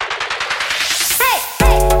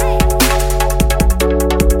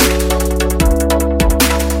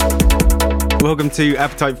welcome to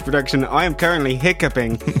Appetite for Production. I am currently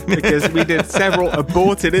hiccuping because we did several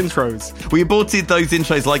aborted intros. We aborted those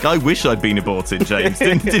intros like I wish I'd been aborted, James,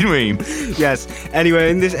 didn't we? Yes. Anyway,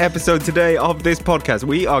 in this episode today of this podcast,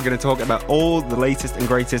 we are going to talk about all the latest and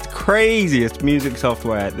greatest, craziest music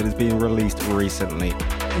software that has been released recently.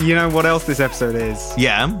 You know what else this episode is?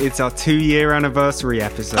 Yeah. It's our 2-year anniversary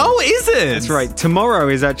episode. Oh, is it? That's right. Tomorrow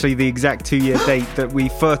is actually the exact 2-year date that we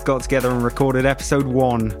first got together and recorded episode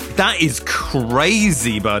 1. That is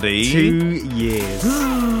crazy, buddy. 2 years.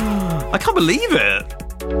 I can't believe it.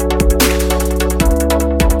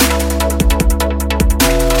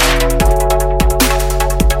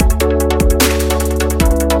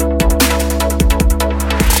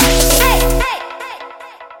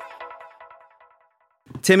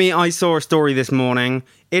 Timmy, I saw a story this morning.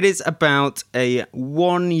 It is about a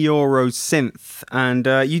 €1 synth,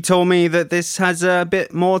 and you told me that this has a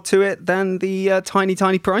bit more to it than the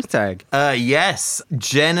tiny price tag. Yes,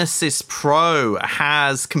 Genesis Pro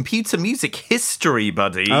has computer music history,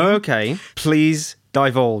 buddy. Okay, please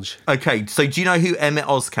divulge. Okay, so do you know who Emmett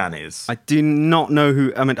Ozcan is? I do not know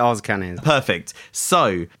who Emmett Ozcan is. Perfect.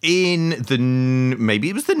 So, in the... maybe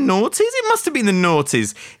it was the noughties? It must have been the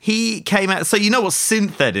noughties. He came out... So, you know what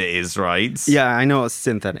synth edit is, right? Yeah, I know what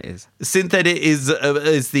synth edit is. Synth edit is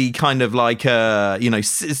the kind of like,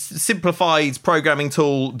 simplified programming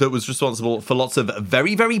tool that was responsible for lots of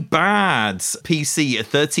very, very bad PC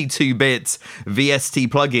 32-bit VST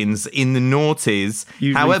plugins in the noughties.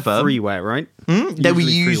 Usually However... freeware, right? They were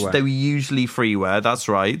usually freeware, that's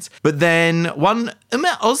right. But then one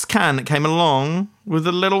Emmett Ozcan came along with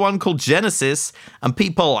a little one called Genesis, and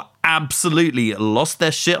people absolutely lost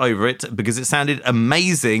their shit over it because it sounded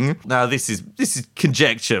amazing. Now, this is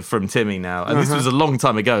conjecture from Timmy now, and this was a long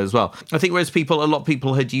time ago as well. I think whereas a lot of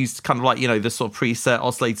people had used kind of like, the sort of preset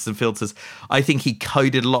oscillators and filters, I think he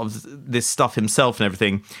coded a lot of this stuff himself and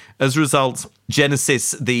everything. As a result,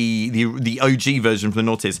 Genesis, the OG version from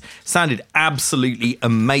the noughties, sounded absolutely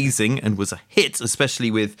amazing and was a hit,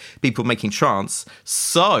 especially with people making trance.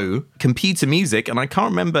 So, computer music, and I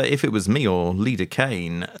can't remember if it was me or Leader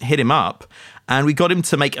Kane, hit him up, and we got him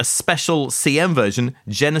to make a special CM version,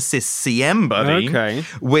 Genesis CM, buddy,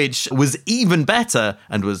 which was even better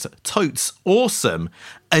and was totes awesome.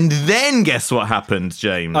 And then guess what happened,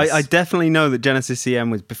 James? I definitely know that Genesis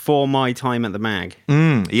CM was before my time at the mag.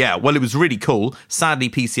 Yeah, well, it was really cool. Sadly,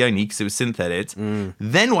 PC only, because it was synth edit.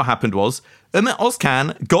 Then what happened was, Emmett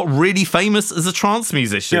Ozcan got really famous as a trance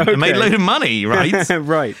musician and made a load of money, right?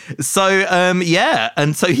 Right. So,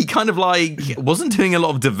 and so he kind of wasn't doing a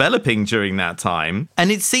lot of developing during that time. And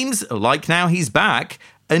it seems like now he's back,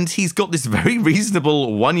 and he's got this very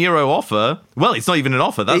reasonable €1 offer. Well, it's not even an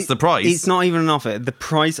offer. That's the price. It's not even an offer. The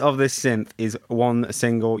price of this synth is one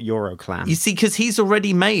single Euro clam. You see, because he's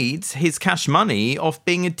already made his cash money off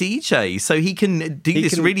being a DJ. So he can do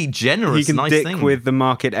this really generous, nice thing. He can dick with the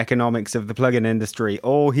market economics of the plugin industry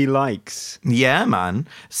all he likes. Yeah, man.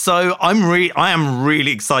 So I am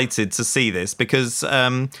really excited to see this because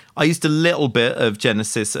I used a little bit of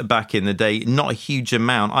Genesis back in the day, not a huge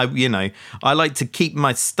amount. I like to keep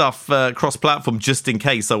my stuff cross-platform just in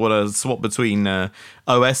case I want to swap between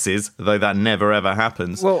OSs, though that never ever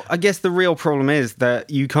happens. Well, I guess the real problem is that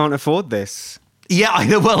you can't afford this. Yeah, I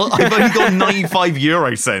know. Well, I've only got 95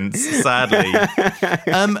 euro cents, sadly.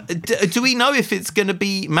 Do we know if it's going to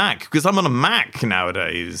be Mac? Because I'm on a Mac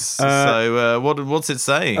nowadays. So what's it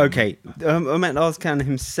saying? Okay, Emmett Ozcan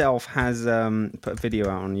himself has put a video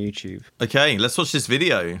out on YouTube. Okay, let's watch this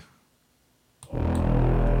video.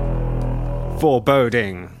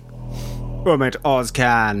 Foreboding. Emmett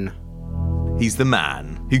Ozcan. He's the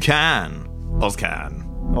man who can. Ozcan.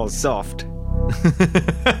 Ozsoft.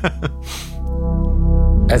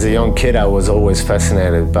 As a young kid, I was always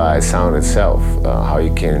fascinated by sound itself, how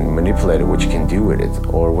you can manipulate it, what you can do with it,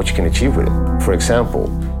 or what you can achieve with it. For example,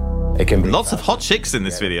 it can be lots of hot chicks in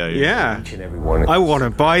this video. Yeah. Each and every one. I want to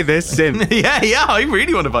buy this synth. yeah, I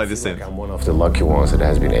really want to buy this synth. I'm one of the lucky ones that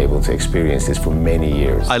has been able to experience this for many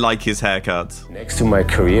years. I like his haircut. Next to my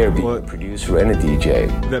career being a producer and a DJ,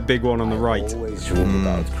 that big one on the right. I always dreamed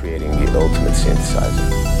about creating the ultimate synthesizer.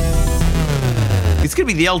 It's going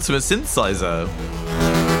to be the ultimate synthesizer.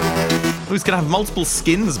 Oh, he's going to have multiple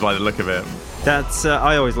skins by the look of it. That's,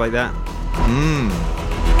 I always like that.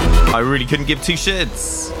 I really couldn't give two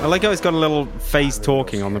shits. I like how it's got a little face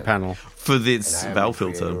talking on the panel. For this valve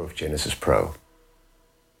filter. Of Genesis Pro.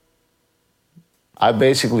 I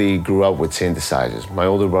basically grew up with synthesizers. My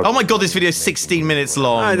older brother... Oh my God, this video is 16 minutes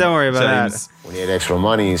long. Oh, don't worry about James. that. When he had extra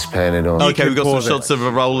money, he spent it on... Okay, we've got some pause it. shots of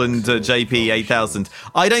a Roland JP8000.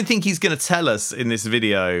 I don't think he's going to tell us in this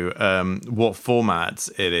video what format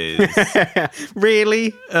it is.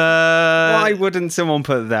 Really? Why wouldn't someone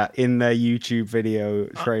put that in their YouTube video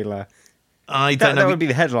trailer? I don't know. That would be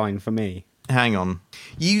the headline for me. Hang on.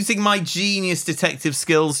 Using my genius detective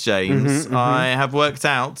skills, James, I have worked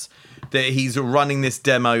out that he's running this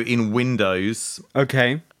demo in Windows,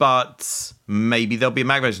 Okay. but maybe there'll be a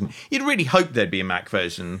Mac version. You'd really hope there'd be a Mac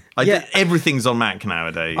version. Everything's on Mac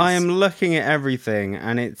nowadays. I am looking at everything,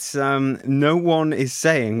 and it's no one is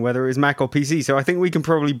saying whether it's Mac or PC, so I think we can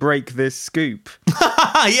probably break this scoop.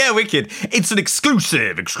 Yeah, wicked. It's an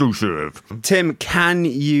exclusive. Tim, can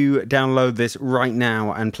you download this right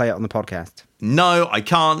now and play it on the podcast? No, I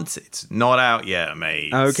can't. It's not out yet,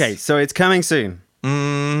 mate. Okay, so it's coming soon.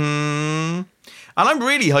 And I'm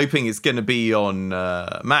really hoping it's going to be on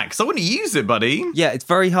Mac, so I want to use it, buddy. Yeah, it's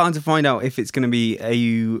very hard to find out if it's going to be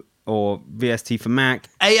AU or VST for Mac.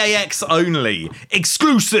 AAX only.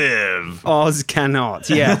 Exclusive. Oz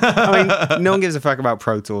cannot. Yeah. I mean, no one gives a fuck about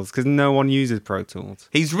Pro Tools because no one uses Pro Tools.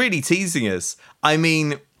 He's really teasing us. I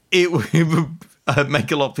mean, it would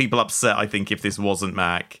make a lot of people upset, I think, if this wasn't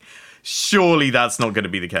Mac. Surely that's not going to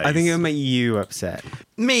be the case. I think it would make you upset.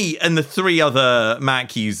 Me and the 3 other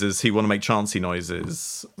Mac users who want to make chancy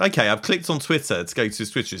noises. Okay, I've clicked on Twitter to go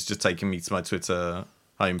to Twitter. It's just taking me to my Twitter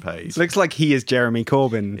homepage. Looks like he is Jeremy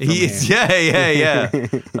Corbyn. He is, yeah.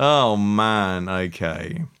 Oh, man,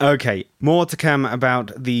 okay. Okay, more to come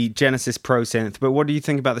about the Genesis Pro Synth, but what do you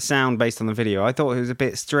think about the sound based on the video? I thought it was a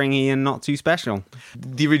bit stringy and not too special.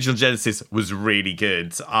 The original Genesis was really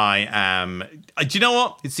good. Do you know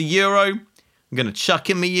what? It's a Euro. I'm going to chuck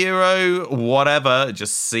him a Euro, whatever,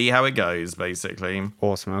 just see how it goes, basically.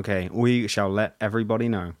 Awesome, okay. We shall let everybody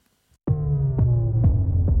know.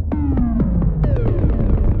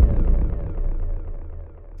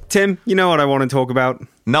 Tim, you know what I want to talk about?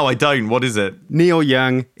 No, I don't. What is it? Neil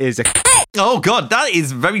Young is a... Oh, God, that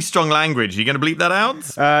is very strong language. You going to bleep that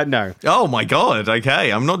out? No. Oh, my God.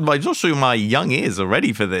 Okay. I'm not sure my young ears are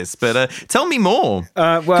ready for this, but tell me more.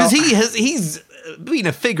 Because he's been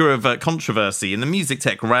a figure of controversy in the music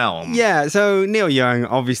tech realm. Yeah, so Neil Young,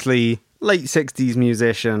 obviously... late 60s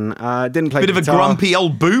musician, didn't play the guitar. Bit of a grumpy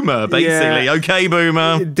old boomer, basically. Yeah. Okay,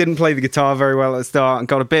 boomer. Didn't play the guitar very well at the start and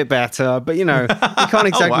got a bit better, but you know, you can't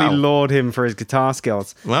exactly laud him for his guitar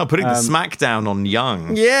skills. Well, putting the smack down on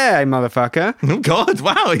Young. Yeah, motherfucker. Oh, God,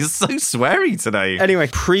 wow, he's so sweary today. Anyway,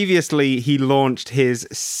 previously he launched his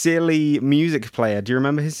Silly music player. Do you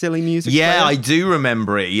remember his Silly music player? Yeah, I do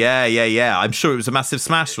remember it. Yeah. I'm sure it was a massive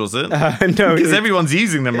smash, was it? No. Because everyone's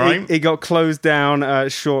using them, right? It got closed down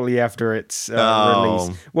shortly after its release.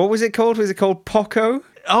 What was it called? Was it called Poco?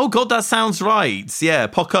 Oh, God, that sounds right. Yeah,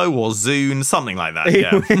 Poco or Zune, something like that,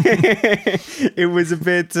 yeah. It was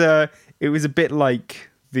a bit like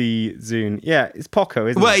the Zune. Yeah, it's Poco,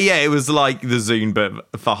 isn't it? Well, yeah, it was like the Zune,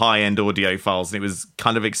 but for high-end audio files, and it was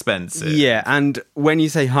kind of expensive. Yeah, and when you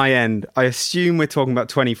say high-end, I assume we're talking about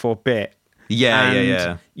 24-bit.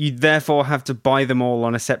 Yeah. You therefore have to buy them all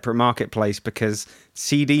on a separate marketplace because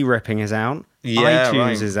CD ripping is out,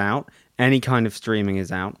 iTunes is out, any kind of streaming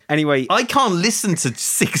is out. Anyway, I can't listen to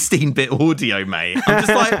 16-bit audio, mate. I'm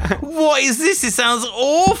just like, what is this? It sounds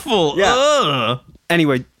awful. Yeah. Ugh.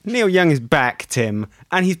 Anyway, Neil Young is back, Tim,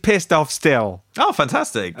 and he's pissed off still. Oh,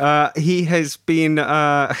 fantastic. He has been...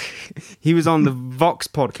 he was on the Vox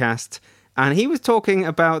podcast, and he was talking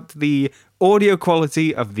about the audio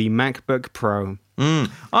quality of the MacBook Pro.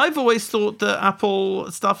 I've always thought that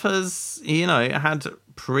Apple stuff has, had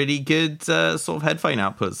pretty good sort of headphone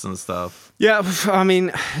outputs and stuff. Yeah, I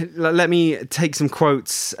mean, let me take some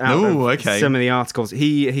quotes out of some of the articles.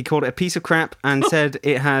 He called it a piece of crap and said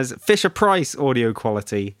it has Fisher-Price audio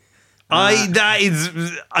quality. I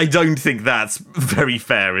don't think that's very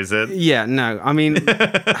fair, is it? Yeah, no. I mean,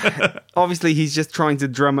 obviously he's just trying to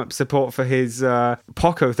drum up support for his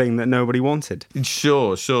Poco thing that nobody wanted.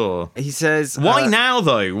 Sure. He says... Why now,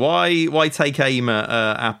 though? Why take aim at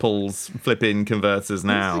Apple's flipping converters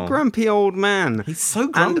now? He's a grumpy old man. He's so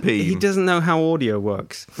grumpy. And he doesn't know how audio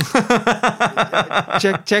works.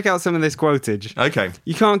 Check out some of this quotage. Okay.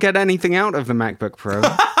 You can't get anything out of the MacBook Pro.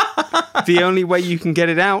 The only way you can get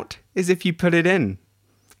it out is if you put it in.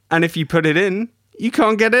 And if you put it in, you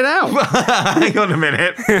can't get it out. Hang on a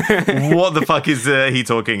minute. What the fuck is he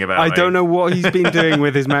talking about? I don't know what he's been doing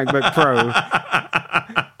with his MacBook Pro.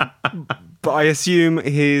 But but I assume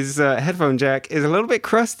his headphone jack is a little bit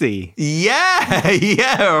crusty.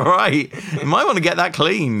 Yeah, right. You might want to get that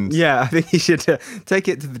cleaned. Yeah, I think you should take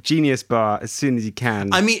it to the Genius Bar as soon as you can.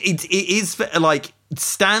 I mean, it is like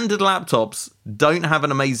standard laptops don't have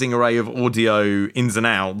an amazing array of audio ins and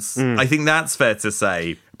outs. I think that's fair to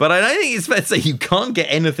say. But I don't think it's fair to say you can't get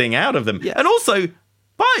anything out of them. Yeah. And also,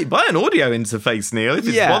 buy an audio interface, Neil, if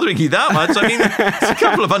it's bothering you that much. I mean, it's a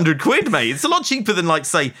couple of £100, mate. It's a lot cheaper than, like,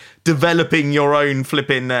 say, developing your own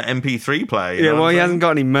flipping MP3 player. Yeah, well, he hasn't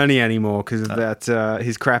got any money anymore because of that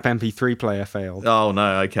his crap MP3 player failed. Oh,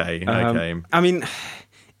 no, okay. I mean,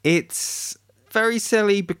 it's very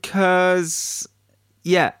silly because,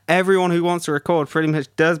 everyone who wants to record pretty much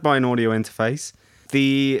does buy an audio interface.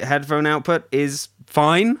 The headphone output is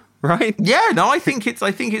fine, right? Yeah, no, I think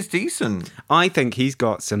it's decent. I think he's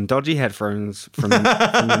got some dodgy headphones from the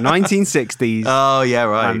 1960s. Oh, yeah,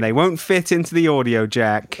 right. And they won't fit into the audio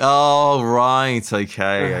jack. Oh, right.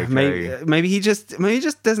 Okay. Maybe he just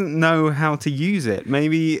doesn't know how to use it.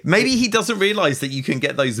 Maybe he doesn't realize that you can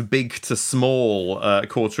get those big to small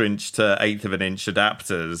 1/4 inch to 1/8 of an inch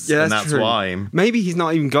adapters. Yeah, and that's true. why. Maybe he's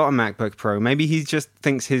not even got a MacBook Pro. Maybe he just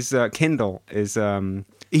thinks his Kindle is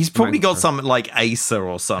He's probably got some like Acer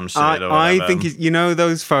or some shit. I think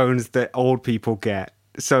those phones that old people get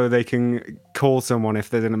so they can call someone if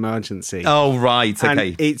there's an emergency. Oh, right. Okay.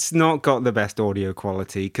 And it's not got the best audio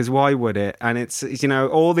quality because why would it? And it's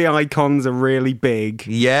all the icons are really big.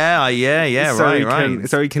 Yeah. So right.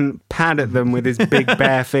 So he can pad at them with his big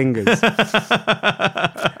bare fingers.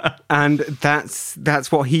 And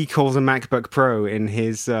that's what he calls a MacBook Pro in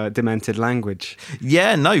his demented language.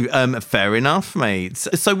 Yeah, no, fair enough, mate.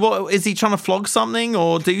 So what, is he trying to flog something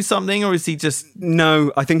or do something, or is he just...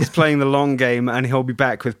 No, I think he's playing the long game and he'll be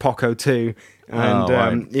back with Poco 2.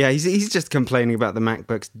 And he's just complaining about the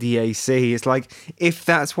MacBook's DAC. It's like, if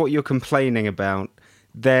that's what you're complaining about,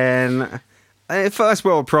 then first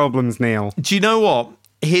world problems, Neil. Do you know what?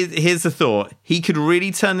 Here's the thought. He could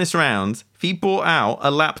really turn this around if he brought out a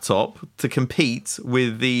laptop to compete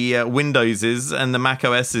with the Windowses and the Mac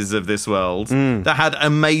OSs of this world that had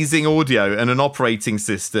amazing audio and an operating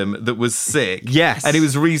system that was sick. Yes. And it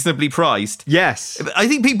was reasonably priced. Yes. I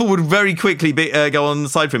think people would very quickly go on the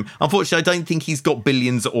side for him. Unfortunately, I don't think he's got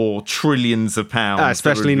billions or trillions of pounds.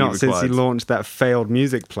 Especially not since he launched that failed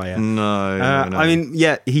music player. No. I mean,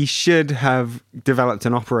 he should have developed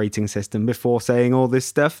an operating system before saying all this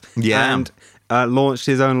stuff. Yeah. And launched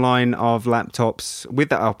his own line of laptops with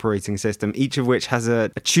that operating system, each of which has a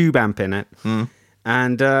tube amp in it.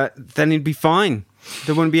 And then he'd be fine.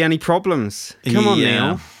 There wouldn't be any problems. Come on,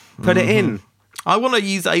 Neil. Put it in. I want to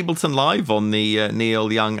use Ableton Live on the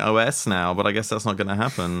Neil Young OS now, but I guess that's not going to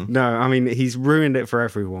happen. No, I mean, he's ruined it for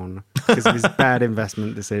everyone because of his bad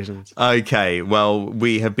investment decisions. Okay, well,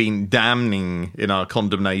 we have been damning in our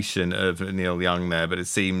condemnation of Neil Young there, but it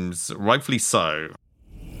seems rightfully so.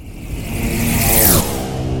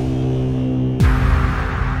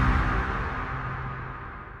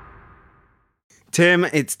 Tim,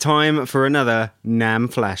 it's time for another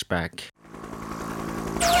NAMM flashback.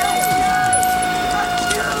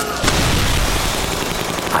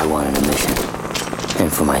 I wanted a mission,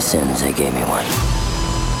 and for my sins, they gave me one.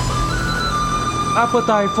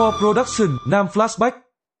 Appetite for Production, NAMM Flashback.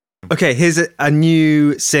 Okay, here's a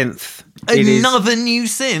new synth. Another new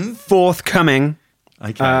synth? Forthcoming.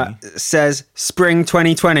 Okay. Says Spring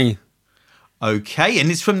 2020. Okay,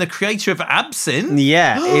 and it's from the creator of Absinthe?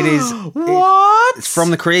 Yeah, it is. What? It's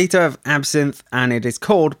from the creator of Absinthe, and it is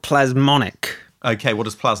called Plasmonic. Okay, what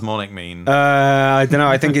does plasmonic mean? I don't know.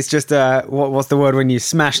 I think it's just, what's the word when you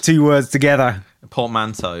smash two words together?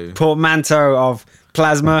 Portmanteau. Portmanteau of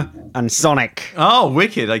plasma and sonic. Oh,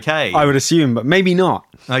 wicked, okay. I would assume, but maybe not.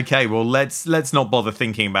 Okay, well, let's not bother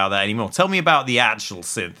thinking about that anymore. Tell me about the actual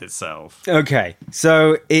synth itself. Okay,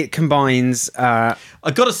 so it combines... I've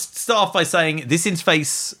got to start off by saying this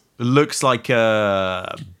interface looks like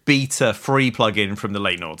a beta free plugin from the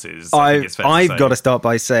late noughties. I've got to start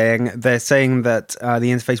by saying they're saying that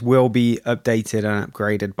the interface will be updated and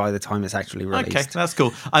upgraded by the time it's actually released. Okay, that's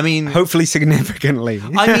cool. I mean, hopefully significantly.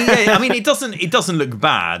 I mean, it doesn't look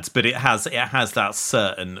bad, but it has that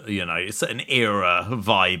certain era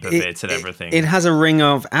vibe of it and everything. It has a ring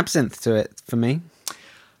of Absinthe to it for me.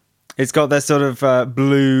 It's got that sort of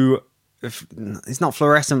blue. It's not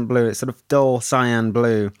fluorescent blue, it's sort of dull cyan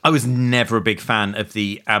blue. I was never a big fan of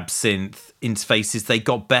the Absinthe interfaces. They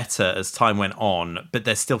got better as time went on, but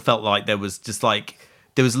there still felt like there was just like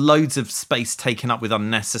there was loads of space taken up with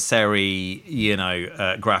unnecessary,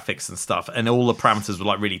 graphics and stuff, and all the parameters were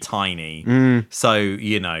like really tiny. So,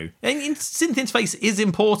 and synth interface is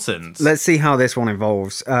important. Let's see how this one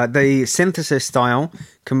evolves. The synthesis style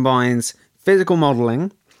combines physical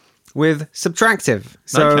modeling with subtractive.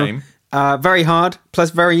 So, very hard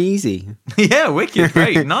plus very easy. Yeah, wicked,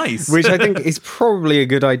 great, nice. Which I think is probably a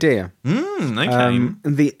good idea. Okay.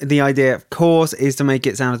 The idea, of course, is to make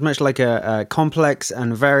it sound as much like a complex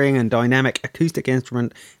and varying and dynamic acoustic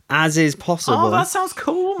instrument as is possible. Oh, that sounds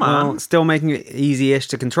cool, man. While still making it easy-ish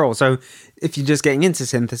to control. So if you're just getting into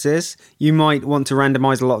synthesis, you might want to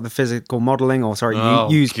randomize a lot of the physical modeling,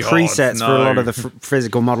 use presets for a lot of the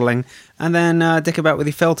physical modeling, and then dick about with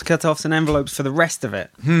your filter cutoffs and envelopes for the rest of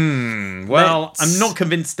it. Well, I'm not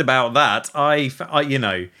convinced about that.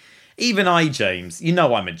 Even James,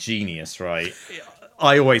 I'm a genius, right?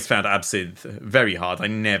 I always found Absynth very hard. I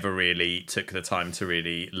never really took the time to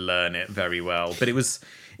really learn it very well, but it was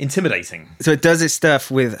intimidating. So it does its stuff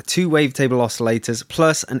with 2 wavetable oscillators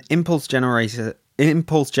plus an impulse generator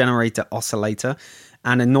oscillator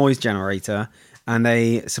and a noise generator. And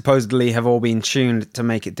they supposedly have all been tuned to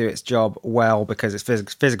make it do its job well because it's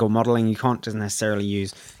physical modeling. You can't just necessarily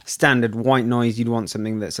use standard white noise. You'd want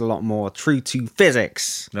something that's a lot more true to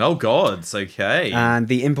physics. Oh, God. Okay. And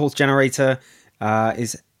the impulse generator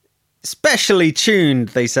is specially tuned,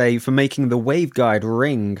 they say, for making the waveguide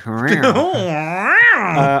ring.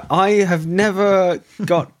 I have never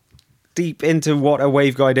got deep into what a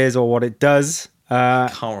waveguide is or what it does.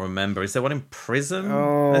 Can't remember. Is there one in Prism?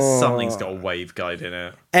 There's something's got a waveguide in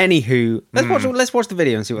it. Anywho, let's watch the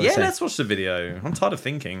video and see what they say. Yeah, let's watch the video. I'm tired of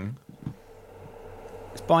thinking.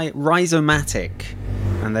 It's by Rhizomatic,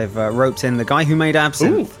 and they've roped in the guy who made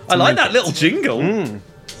Absynth. Ooh, I like that little jingle.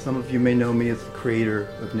 Some of you may know me as the creator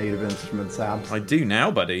of Native Instruments Absynth. I do now,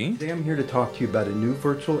 buddy. Today I'm here to talk to you about a new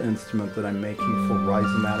virtual instrument that I'm making for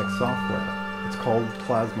Rhizomatic software. It's called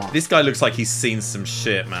Plasma. This guy looks like he's seen some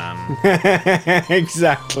shit, man.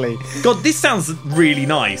 Exactly. God, this sounds really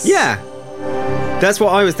nice. Yeah. That's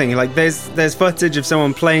what I was thinking. Like, there's footage of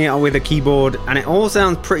someone playing it with a keyboard, and it all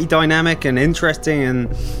sounds pretty dynamic and interesting,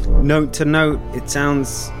 and note to note, it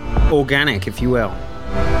sounds organic, if you will.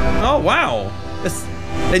 Oh, wow. That's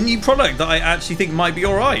a new product that I actually think might be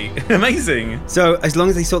all right. Amazing. So, as long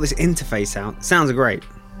as they sort this interface out, sounds great.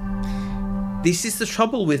 This is the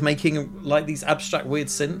trouble with making, like, these abstract weird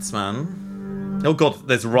synths, man. Oh, God,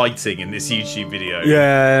 there's writing in this YouTube video.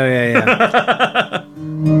 Yeah.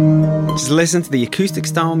 Just listen to the acoustic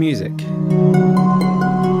style music.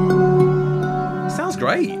 Sounds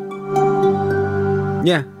great.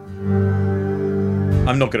 Yeah.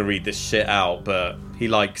 I'm not going to read this shit out, but he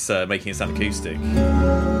likes making it sound acoustic.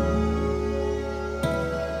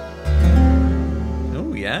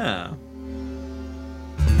 Oh, yeah.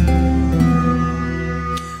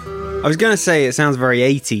 I was going to say it sounds very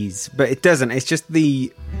 80s, but it doesn't. It's just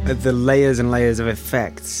the layers and layers of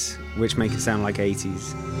effects which make it sound like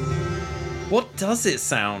 80s. What does it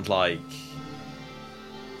sound like?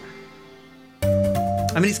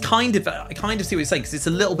 I mean, I kind of see what you're saying, because it's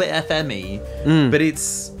a little bit FM-y, but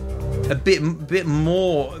it's a bit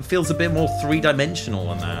more, it feels a bit more three-dimensional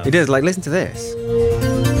than that. It is. Like, listen to this.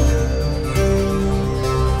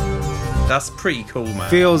 That's pretty cool, man.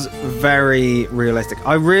 Feels very realistic.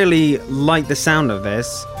 I really like the sound of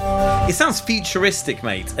this. It sounds futuristic,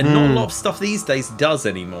 mate, and not a lot of stuff these days does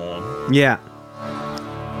anymore. Yeah.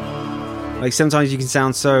 Like, sometimes you can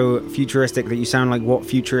sound so futuristic that you sound like what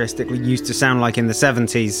futuristically used to sound like in the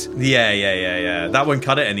 70s. Yeah. That won't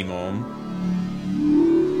cut it anymore.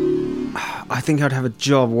 I think I'd have a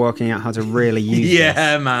job working out how to really use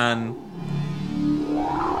Yeah, this. man.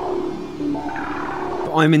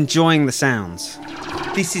 But I'm enjoying the sounds.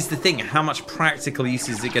 This is the thing. How much practical use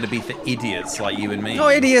is it going to be for idiots like you and me? Oh,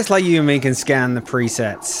 idiots like you and me can scan the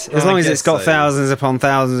presets. As long as it's got thousands upon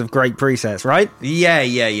thousands of great presets, right?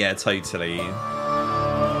 Yeah, totally.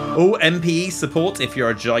 Oh, MPE support if you're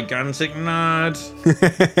a gigantic nerd.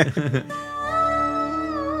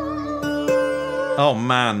 Oh,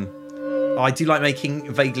 man. Oh, I do like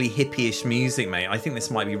making vaguely hippie-ish music, mate. I think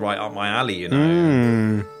this might be right up my alley, you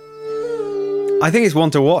know? I think it's one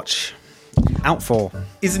to watch out for.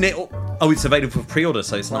 Isn't it? Oh, it's available for pre-order,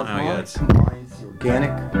 so it's not out yet. Combines the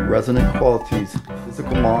organic, resonant qualities of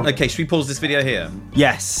physical model. Okay, should we pause this video here?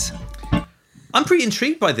 Yes. I'm pretty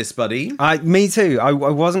intrigued by this, buddy. Me too. I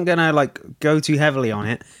wasn't going to go too heavily on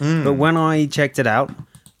it, but when I checked it out,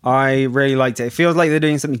 I really liked it. It feels like they're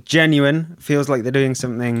doing something genuine. It feels like they're doing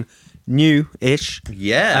something new-ish.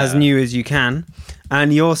 Yeah. As new as you can.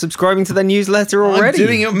 And you're subscribing to their newsletter already. I'm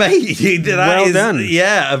doing it, mate. Well done.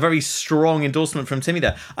 Yeah, a very strong endorsement from Timmy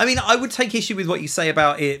there. I mean, I would take issue with what you say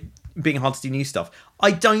about it being hard to do new stuff.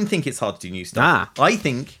 I don't think it's hard to do new stuff. I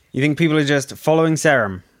think... You think people are just following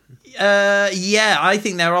Serum? Yeah, I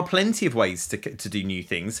think there are plenty of ways to do new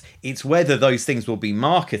things. It's whether those things will be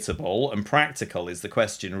marketable and practical is the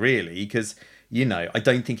question, really, because... I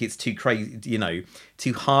don't think it's too crazy,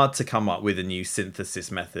 too hard to come up with a new synthesis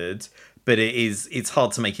method, but it's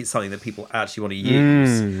hard to make it something that people actually want to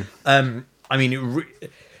use. I mean,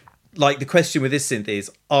 like the question with this synth is,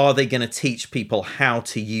 are they going to teach people how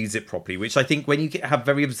to use it properly? Which I think when you have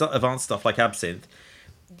very advanced stuff like Absynth,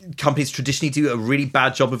 companies traditionally do a really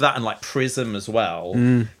bad job of that, and like Prism as well.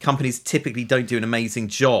 Companies typically don't do an amazing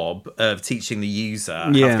job of teaching the user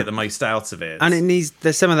how to get the most out of it. And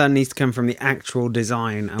there's some of that needs to come from the actual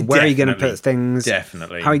design and where are you going to put things?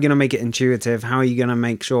 Definitely. How are you going to make it intuitive? How are you going to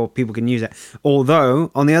make sure people can use it? Although,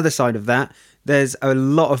 on the other side of that, there's a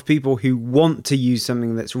lot of people who want to use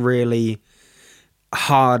something that's really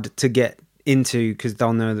hard to get into because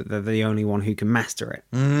they'll know that they're the only one who can master it.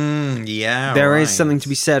 There is something to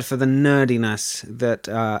be said for the nerdiness that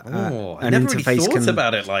I an never interface really thought can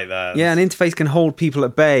about it like that. Yeah, an interface can hold people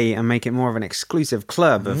at bay and make it more of an exclusive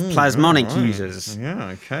club of plasmonic users.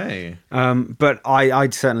 Yeah, okay. But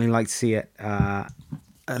I'd certainly like to see it a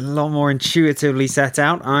lot more intuitively set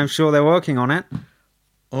out. I'm sure they're working on it.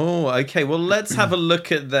 Oh, okay. Well, let's have a look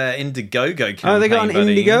at their Indiegogo campaign. Oh, they got an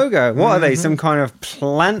Indiegogo. What are they? Some kind of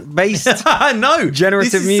plant-based no,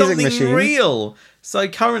 generative music machine? This is something real. So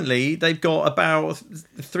currently, they've got about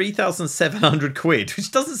 3,700 quid, which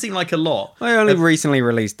doesn't seem like a lot. I only recently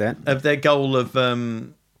released it. Of their goal of,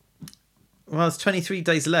 it's 23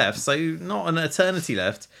 days left, so not an eternity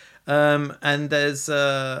left. And there's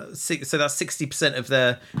so that's 60% of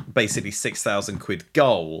their basically 6,000 quid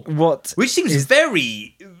goal. Which seems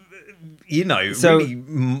very, really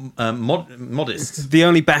modest. The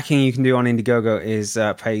only backing you can do on Indiegogo is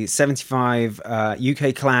pay 75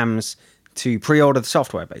 UK clams to pre-order the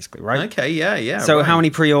software, basically, right? Okay, yeah. So how many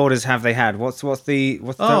pre-orders have they had? What's the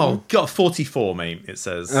total? Got 44, mate. It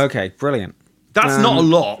says. Okay, brilliant. That's not a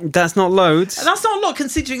lot. That's not loads. And that's not a lot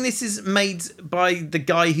considering this is made by the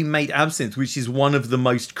guy who made Absynth, which is one of the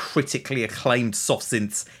most critically acclaimed soft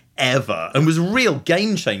synths ever, and was a real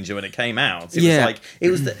game changer when it came out.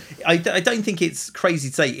 I don't think it's crazy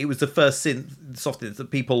to say it was the first soft synth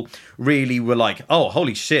that people really were like, oh,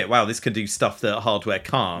 holy shit, wow, this can do stuff that hardware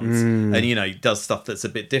can't, and does stuff that's a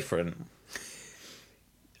bit different.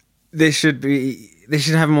 They should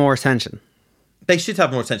have more attention. They should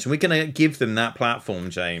have more attention. We're going to give them that platform,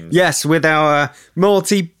 James. Yes, with our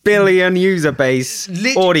multi-billion user base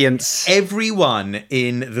audience. Everyone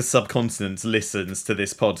in the subcontinent listens to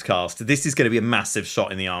this podcast. This is going to be a massive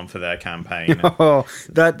shot in the arm for their campaign. Oh,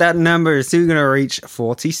 that number is soon going to reach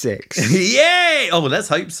 46. Yay! Oh, let's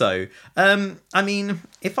hope so. I mean,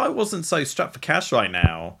 if I wasn't so strapped for cash right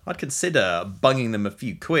now, I'd consider bunging them a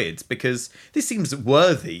few quid because this seems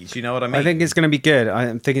worthy. Do you know what I mean? I think it's going to be good.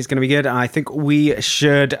 I think we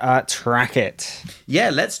should track it. Yeah,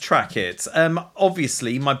 let's track it.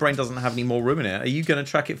 Obviously, my brain doesn't have any more room in it. Are you going to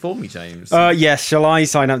track it for me, James? Yes. Shall I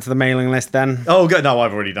sign up to the mailing list then? Oh, good. No,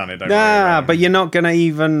 I've already done it. Don't worry. But you're not going to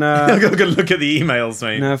even... I'm going to look at the emails,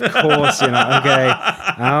 mate. No, of course you're not. Okay.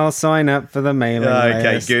 I'll sign up for the mailing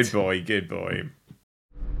list. Okay, good boy.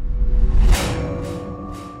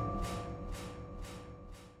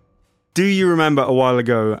 Do you remember a while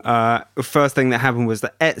ago, first thing that happened was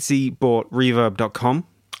that Etsy bought Reverb.com?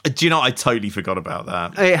 Do you know, I totally forgot about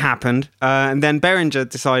that. It happened. And then Behringer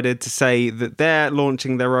decided to say that they're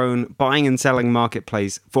launching their own buying and selling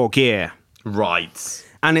marketplace for gear. Right.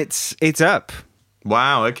 And it's up.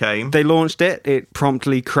 Wow, okay. They launched it. It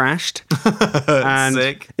promptly crashed. And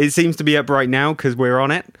sick. It seems to be up right now because we're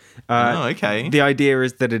on it. Okay. The idea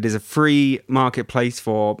is that it is a free marketplace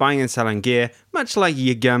for buying and selling gear, much like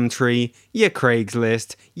your Gumtree, your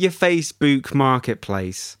Craigslist, your Facebook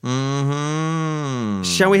marketplace. Mm-hmm.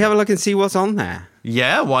 Shall we have a look and see what's on there?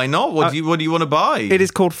 Yeah, why not? What do you want to buy? It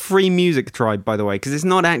is called Free Music Tribe, by the way, because it's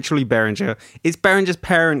not actually Behringer. It's Behringer's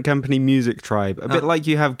parent company, Music Tribe. A bit like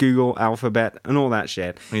you have Google, Alphabet, and all that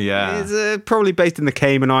shit. Yeah. It's probably based in the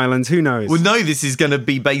Cayman Islands. Who knows? Well, no, this is going to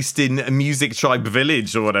be based in Music Tribe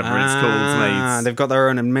Village or whatever it's called, mate. They've got their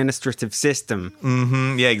own administrative system.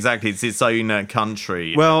 Mm-hmm. Yeah, exactly. It's its own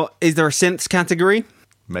country. Well, is there a synths category?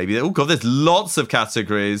 Maybe. Oh, God, there's lots of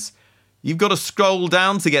categories. You've got to scroll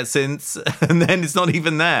down to get synths, and then it's not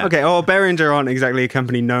even there. Okay, Behringer aren't exactly a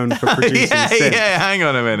company known for producing synths. Yeah, hang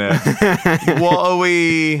on a minute. What are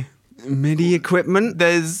we... MIDI equipment?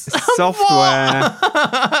 There's...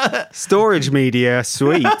 software, storage media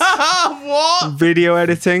suite, What? video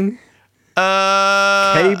editing,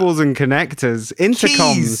 cables and connectors,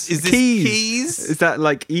 intercoms, Keys. Is this keys? Is that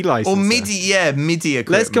like e-licenser? Or MIDI? Yeah, MIDI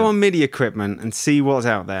equipment. Let's go on MIDI equipment and see what's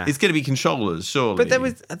out there. It's going to be controllers, surely.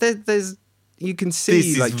 But there's you can see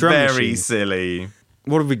this like is drum very machines. silly.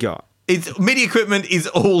 What have we got? It's MIDI equipment is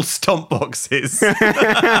all stomp boxes.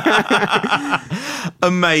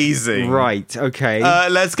 Amazing. Right. Okay.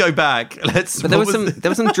 Let's go back. but there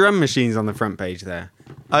was some drum machines on the front page there.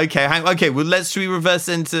 Okay, well, should we reverse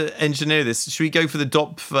engineer this? Should we go for the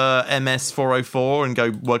DOP MS404 and go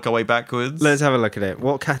work our way backwards? Let's have a look at it.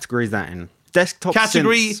 What category is that in? Desktop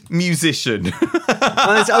Category synths. Musician.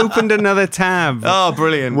 Oh, it's opened another tab. Oh,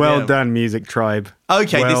 brilliant. Well done, Music Tribe.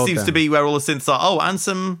 Okay, Well this seems done. to be where all the synths are. Oh, and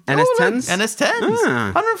some NS10s? NS10s.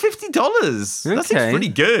 Ah. $150. That seems Okay. pretty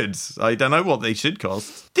good. I don't know what they should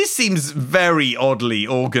cost. This seems very oddly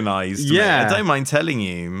organised. to me. Yeah. I don't mind telling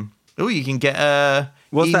you. Oh, you can get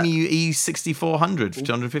What's that? EMU E6400 for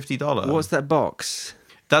 $250. What's that box?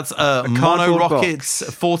 That's a Mono cardboard Rockets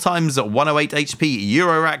 4x 108 HP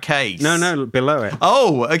Eurorack case. No, below it.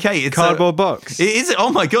 Oh, okay. It's Cardboard box. It is.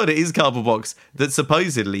 Oh my god! It is a cardboard box that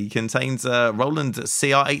supposedly contains a Roland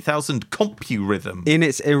CR8000 CompuRhythm, In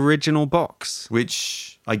its original box.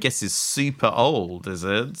 which I guess is super old. Is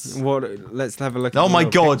it? What? Let's have a look. Oh at the my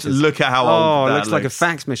little god! pictures. Look at how Oh, old it that looks like a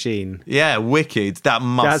fax machine. Yeah, wicked. That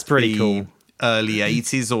must That's pretty be cool. early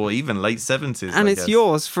 80s or even late 70s. And I it's guess.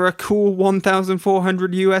 yours for a cool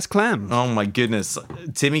 1,400 US clams. Oh my goodness,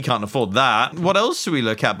 Timmy can't afford that. What else should we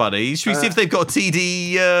look at, buddy? Should we see if they've got a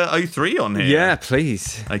TD-03 on here? Yeah,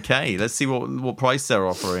 please. Okay, let's see what price they're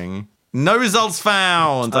offering. No results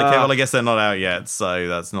found. Okay, well, I guess they're not out yet, so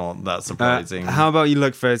that's not that surprising. How about you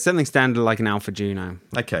look for something standard like an Alpha Juno?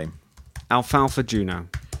 Okay. Alfalfa Juno.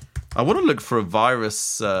 I want to look for a virus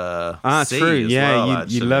C True. as Yeah, well,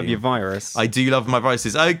 you love actually. your virus. I do love my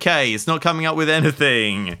viruses. Okay, it's not coming up with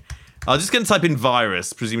anything. I'm just going to type in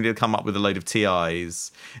virus. Presumably it'll come up with a load of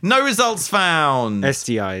TIs. No results found.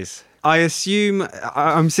 STIs. I assume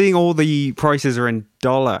I'm seeing all the prices are in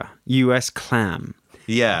dollar US clam.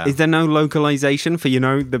 Yeah. Is there no localization for,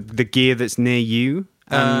 the gear that's near you?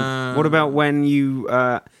 What about when you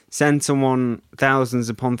send someone thousands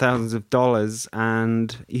upon thousands of dollars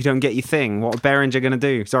and you don't get your thing? What are Behringer going to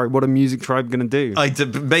do? Sorry, what are Music Tribe going to do?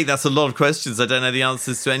 Mate, that's a lot of questions. I don't know the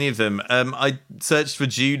answers to any of them. I searched for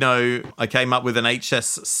Juno. I came up with an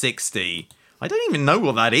HS60. I don't even know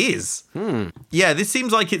what that is. Yeah, this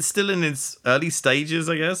seems like it's still in its early stages,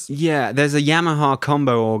 I guess. Yeah, there's a Yamaha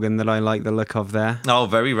combo organ that I like the look of there. Oh,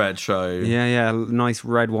 very retro. Yeah, nice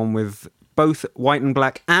red one with both white and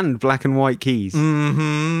black and white keys.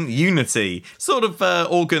 Unity. Sort of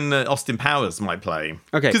organ that Austin Powers might play.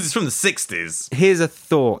 Okay. Because it's from the 60s. Here's a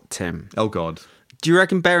thought, Tim. Oh, God. Do you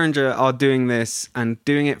reckon Behringer are doing this and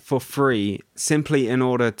doing it for free simply in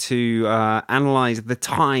order to analyze the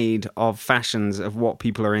tide of fashions of what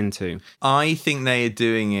people are into? I think they are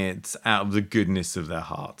doing it out of the goodness of their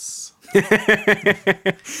hearts.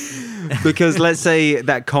 Because let's say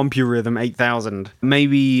that CompuRhythm 8000,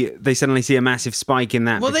 maybe they suddenly see a massive spike in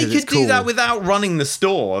that. Well, they because could it's cool. do that without running the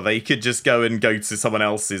store. They could just go to someone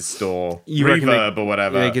else's store, You reckon Reverb or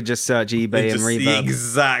whatever. They could just search eBay and Reverb.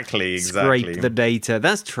 Exactly. Scrape the data.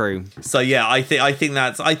 That's true. So yeah, I think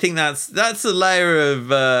that's a layer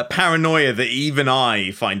of paranoia that even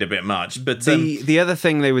I find a bit much. But The other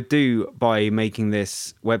thing they would do by making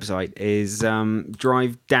this website is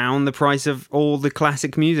drive down the price of all the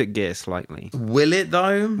classic music gear slightly. will it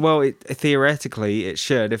though? Well, theoretically, it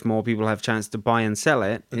should if more people have a chance to buy and sell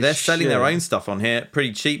it. They're selling their should. own stuff on here,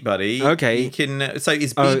 pretty cheap, buddy. Okay. You can. So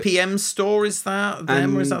is BPM Store? Is that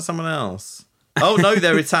them or is that someone else? Oh no,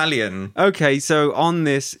 they're Italian. Okay, so on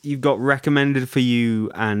this, you've got recommended for you,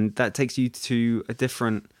 and that takes you to a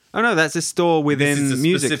different... Oh no, that's a store within This is a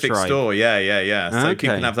Music specific Tribe. store. Yeah. So Okay.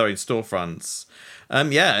 people can have their own storefronts.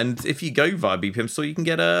 And if you go via BPM Store, you can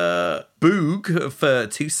get a Boog for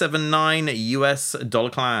 $279 US dollar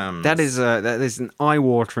clams. That is an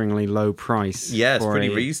eye-wateringly low price. Yeah, it's for pretty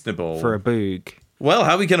a- reasonable. for a Boog. Well,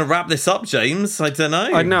 how are we going to wrap this up, James? I don't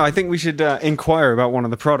know. I know. I think we should inquire about one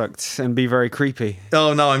of the products and be very creepy.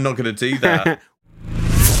 Oh no, I'm not going to do that.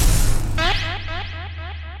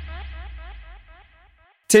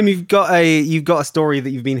 Tim, you've got a story that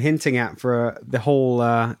you've been hinting at for the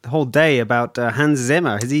whole day about Hans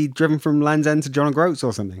Zimmer. Has he driven from Land's End to John O'Groats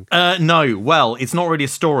or something? No, well, it's not really a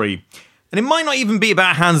story. And it might not even be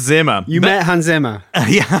about Hans Zimmer. You met Hans Zimmer.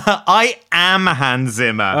 Yeah, I am Hans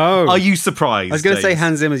Zimmer. Oh. Are you surprised? I was going to say James?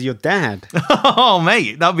 Hans Zimmer's your dad. Oh,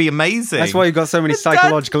 mate, that'd be amazing. That's why you've got so many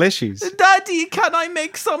psychological issues. Dad Daddy, can I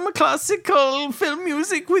make some classical film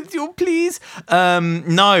music with you, please?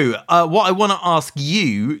 No. What I want to ask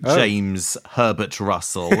you, James Herbert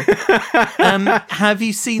Russell, have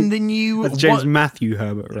you seen the new... That's James Matthew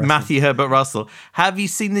Herbert Russell. Matthew Herbert Russell. Have you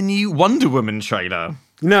seen the new Wonder Woman trailer?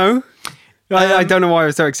 No. I don't know why I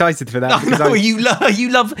was so excited for that. No, you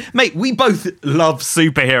love... Mate, we both love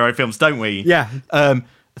superhero films, don't we? Yeah.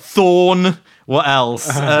 Thorn... What else?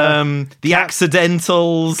 The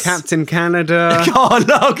Accidentals. Captain Canada. God,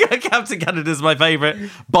 no, Captain Canada's my favourite.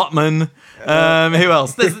 Buttman. Who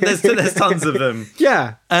else? There's tons of them.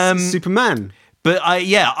 Yeah. Superman. But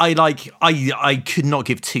I could not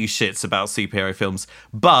give two shits about superhero films.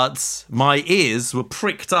 But my ears were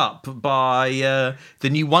pricked up by the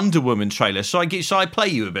new Wonder Woman trailer. Shall I play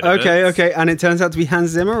you a bit of it? Okay. And it turns out to be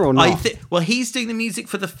Hans Zimmer or not? Well, he's doing the music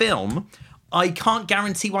for the film. I can't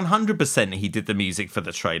guarantee 100% he did the music for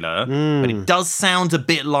the trailer, but it does sound a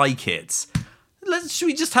bit like it. Should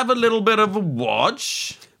we just have a little bit of a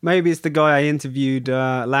watch? Maybe it's the guy I interviewed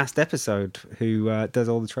last episode who does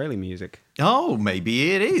all the trailer music. Oh,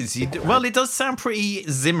 maybe it is. Well, it does sound pretty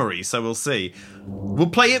Zimmery, so we'll see. We'll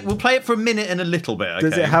play it for a minute and a little bit. Okay?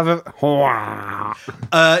 Does it have a...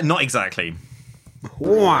 Not exactly.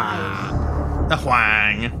 Wah. A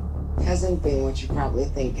whang. Hasn't been what you probably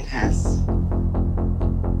think it has.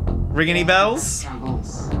 Ring any bells?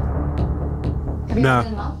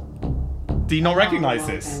 No. Do you not recognise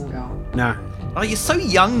this? No. Oh, you're so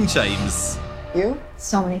young, James. You?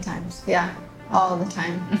 So many times. Yeah. All the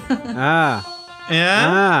time. Ah. Yeah?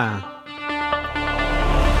 Ah.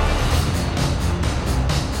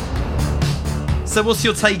 So what's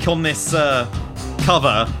your take on this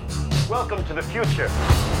cover? Welcome to the future.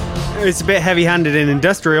 It's a bit heavy-handed and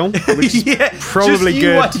industrial, which is probably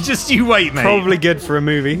good. Just you wait, mate. Probably good for a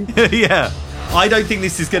movie. Yeah. I don't think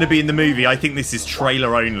this is going to be in the movie. I think this is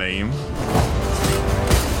trailer only.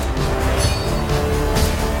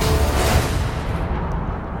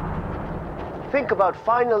 Think about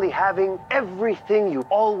finally having everything you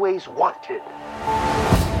always wanted.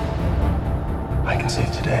 I can save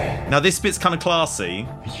today. Now, this bit's kind of classy.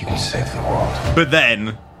 But you can save the world. But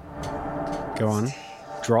then... Go on.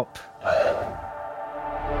 Drop.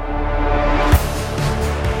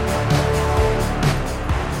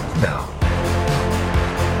 No.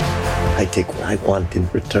 I take what I want in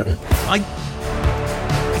return. I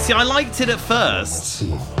liked it at first.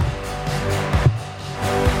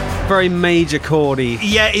 Very major chordy.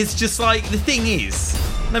 Yeah, it's just like, the thing is...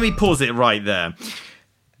 Let me pause it right there.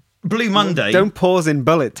 Blue Monday... Don't pause in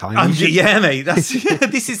bullet time. Yeah, mate.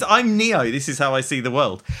 I'm Neo. This is how I see the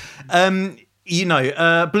world. Blue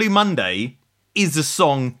Monday is a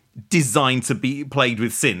song designed to be played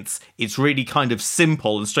with synths. It's really kind of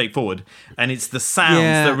simple and straightforward, and it's the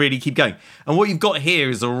sounds that really keep going. And what you've got here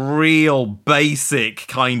is a real basic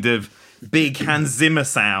kind of big Hans Zimmer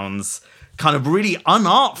sounds, kind of really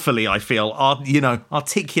unartfully, I feel,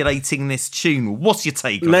 articulating this tune. What's your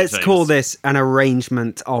take on it, Let's James? call this an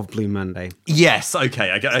arrangement of Blue Monday. Yes, okay.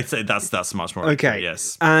 I say that's much more okay. accurate,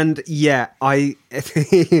 yes. And yeah,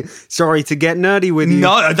 sorry to get nerdy with you.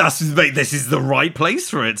 No, this is the right place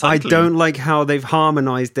for it. Totally. I don't like how they've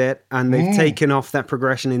harmonized it and they've taken off that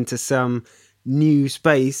progression into some new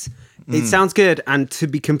space. It sounds good, and to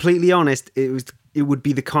be completely honest, it would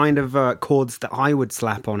be the kind of chords that I would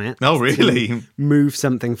slap on it. Oh, really? To move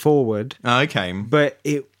something forward. Okay. But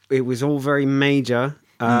it was all very major.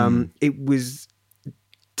 It was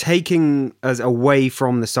taking us away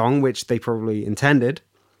from the song, which they probably intended.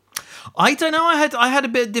 I don't know. I had a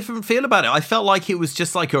bit different feel about it. I felt like it was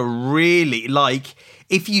just like a really, like,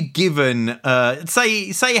 if you'd given,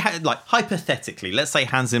 say, like, hypothetically, let's say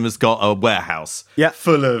Hans Zimmer's got a warehouse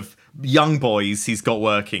full of young boys he's got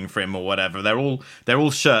working for him or whatever. They're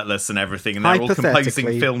all shirtless and everything, and they're all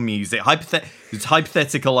composing film music. It's a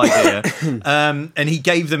hypothetical idea. And he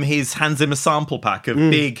gave them his Hans Zimmer sample pack of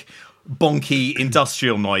big, bonky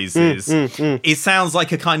industrial noises. It sounds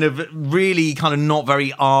like a kind of really kind of not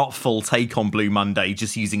very artful take on Blue Monday,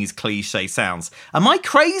 just using his cliche sounds. Am I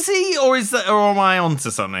crazy, or am I onto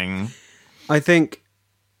something? I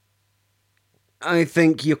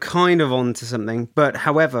think you're kind of onto something, but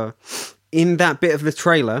however, in that bit of the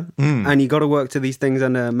trailer, and you got to work to these things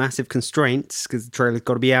under massive constraints because the trailer's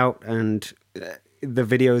got to be out and the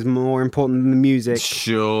video is more important than the music.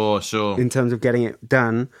 Sure. In terms of getting it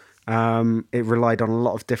done, it relied on a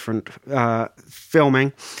lot of different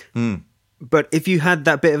filming. But if you had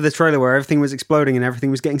that bit of the trailer where everything was exploding and everything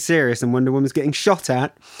was getting serious and Wonder Woman was getting shot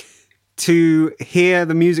at, to hear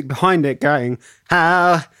the music behind it going,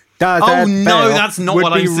 how does that fail, that's not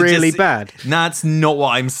what I'm suggesting. Really bad. That's not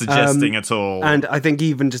what I'm suggesting at all. And I think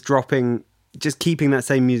even just dropping just keeping that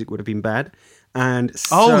same music would have been bad. And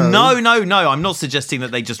so oh, no. I'm not suggesting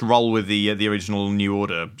that they just roll with the original New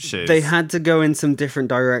Order shit. They had to go in some different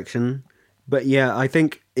direction. But yeah, I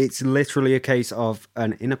think it's literally a case of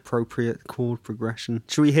an inappropriate chord progression.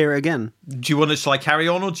 Should we hear it again? Shall I carry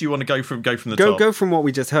on, or do you want to go from the top? Go from what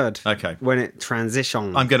we just heard. Okay. When it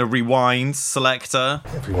transitions. I'm going to rewind, selector.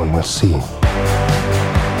 Everyone must see.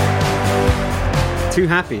 Too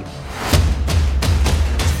happy.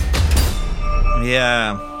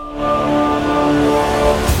 Yeah.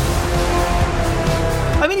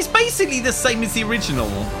 I mean, it's basically the same as the original.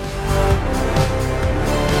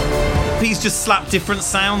 He's just slapped different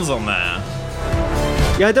sounds on there.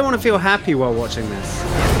 Yeah, I don't want to feel happy while watching this.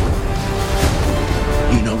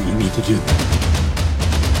 You know what you need to do.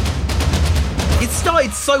 It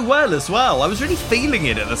started so well as well. I was really feeling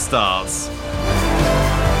it at the start.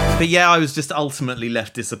 But yeah, I was just ultimately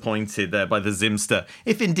left disappointed there by the Zimster.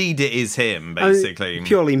 If indeed it is him, basically.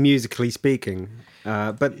 Purely musically speaking.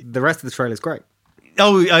 But the rest of the trailer is great.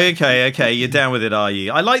 Oh, okay. You're down with it, are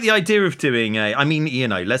you? I like the idea of doing I mean,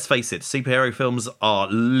 let's face it, superhero films are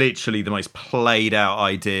literally the most played out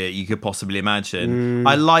idea you could possibly imagine.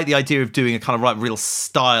 I like the idea of doing a kind of real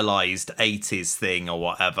stylized 80s thing or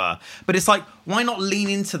whatever. But it's like, why not lean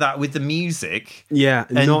into that with the music? Yeah,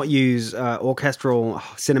 and not use orchestral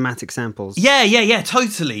cinematic samples. Yeah,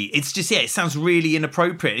 totally. It's just, it sounds really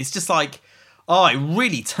inappropriate. It's just like, oh, it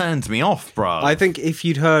really turned me off, bro. I think if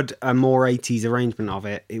you'd heard a more 80s arrangement of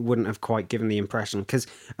it, it wouldn't have quite given the impression. Because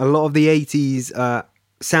a lot of the 80s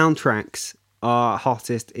soundtracks are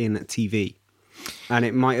hottest in TV. And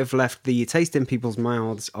it might have left the taste in people's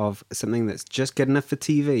mouths of something that's just good enough for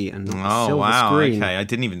TV and not silver screen. Okay, I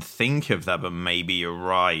didn't even think of that, but maybe you're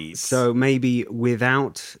right. So maybe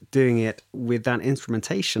without doing it with that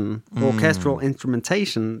instrumentation, orchestral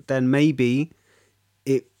instrumentation, then maybe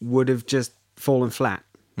it would have just fallen flat.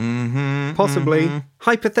 Possibly,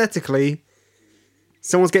 hypothetically,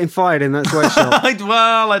 someone's getting fired in that sweatshop.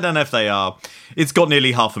 Well, I don't know if they are. It's got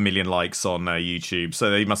nearly 500,000 likes on YouTube,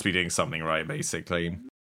 so they must be doing something right, basically.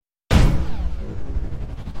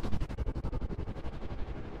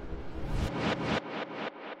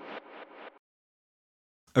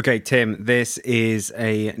 Okay, Tim, this is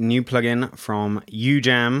a new plugin from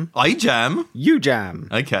UJam.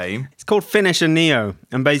 UJam. Okay. It's called Finisher Neo,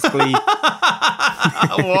 and basically...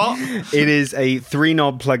 What? It is a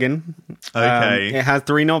 3-knob plugin. Okay. It has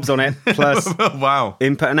 3 knobs on it, plus wow.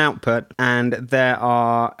 input and output, and there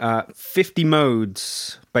are 50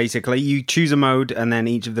 modes. Basically, you choose a mode, and then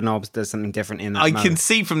each of the knobs does something different in that mode. I can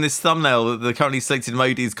see from this thumbnail that the currently selected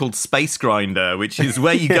mode is called Space Grinder, which is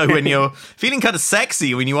where you go when you're feeling kind of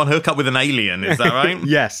sexy, when you want to hook up with an alien. Is that right?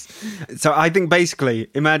 Yes. So I think basically,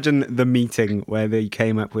 imagine the meeting where they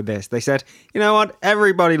came up with this. They said, you know what?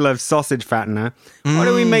 Everybody loves sausage fattener. Why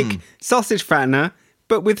don't we make sausage fattener,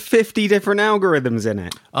 but with 50 different algorithms in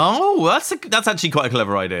it? Oh, that's actually quite a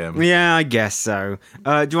clever idea. Yeah, I guess so.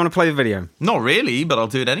 Do you want to play the video? Not really, but I'll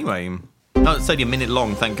do it anyway. Oh, it's only a minute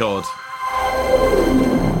long, thank God.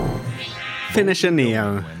 Finisher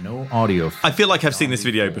Neo. No audio. I feel like I've seen this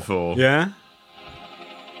video before. Yeah?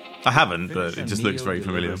 I haven't, but it just looks very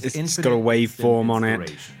familiar. It's got a waveform on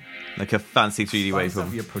it. Like a fancy 3D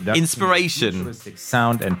waveform. Inspiration.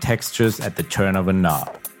 Sound and textures at the turn of a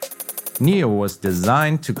knob. Neo was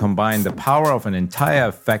designed to combine the power of an entire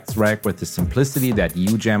effects rack with the simplicity that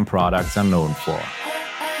UJam products are known for.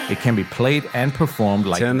 It can be played and performed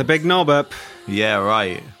like... Turn the big knob up. Yeah,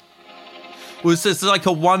 right. Well, so it's like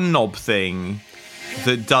a one knob thing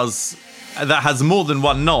that has more than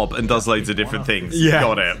one knob and does loads of different things. Yeah.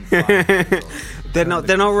 Got it. They're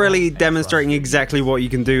not really demonstrating exactly what you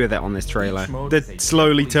can do with it on this trailer. They're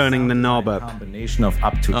slowly turning the knob up. Combination of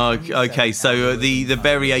up to... Okay, so the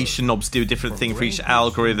variation knobs do a different thing for each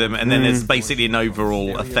algorithm, and then there's basically an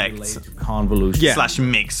overall effect. Convolution. Slash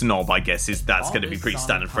mix knob, I guess, that's going to be pretty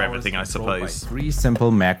standard for everything, I suppose. 3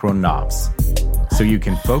 simple macro knobs. So you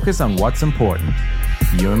can focus on what's important.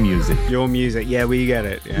 Your music. Your music, yeah, we get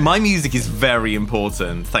it. Yeah. My music is very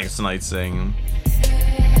important, thanks to Noticing.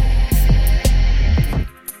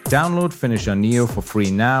 Download Finisher Neo for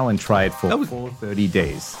free now and try it for 30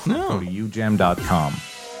 days. Go to ujam.com.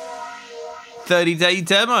 30-day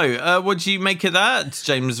demo. What do you make of that,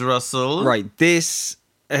 James Russell? Right, this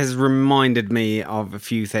has reminded me of a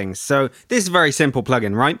few things. So this is a very simple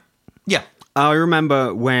plugin, right? Yeah. I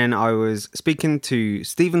remember when I was speaking to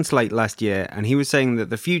Stephen Slate last year, and he was saying that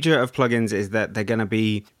the future of plugins is that they're going to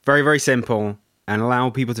be very, very simple and allow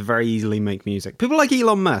people to very easily make music. People like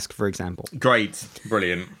Elon Musk, for example. Great.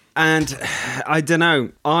 Brilliant. And I don't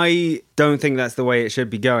know. I don't think that's the way it should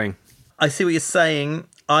be going. I see what you're saying.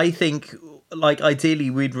 I think like ideally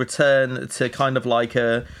we'd return to kind of like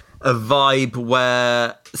a vibe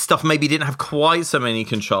where stuff maybe didn't have quite so many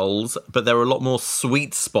controls, but there were a lot more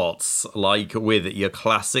sweet spots, like with your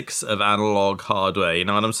classics of analog hardware. You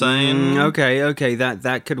know what I'm saying? Okay,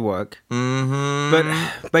 that could work. Mm-hmm.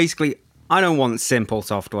 But basically, I don't want simple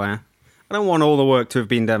software. I don't want all the work to have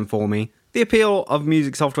been done for me. The appeal of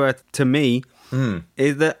music software to me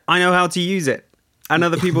is that I know how to use it. And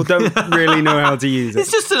other people don't really know how to use it.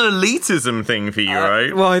 It's just an elitism thing for you,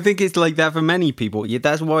 right? Well, I think it's like that for many people. Yeah,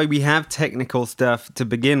 that's why we have technical stuff to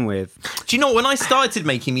begin with. Do you know, when I started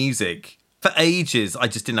making music, for ages, I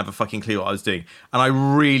just didn't have a fucking clue what I was doing. And I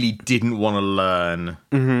really didn't want to learn.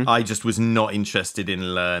 Mm-hmm. I just was not interested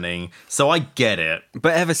in learning. So I get it.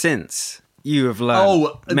 But ever since, you have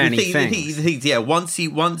learned many things. Yeah, once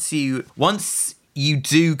you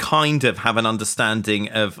do kind of have an understanding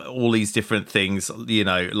of all these different things, you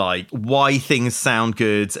know, like why things sound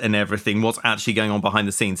good and everything, what's actually going on behind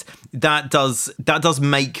the scenes. That does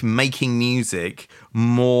make making music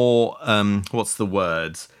more, what's the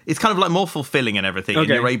word? It's kind of like more fulfilling and everything, and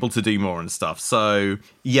you're able to do more and stuff. So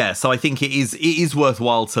yeah, so I think it is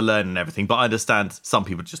worthwhile to learn and everything, but I understand some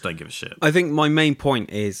people just don't give a shit. I think my main point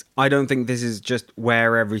is I don't think this is just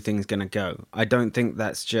where everything's going to go. I don't think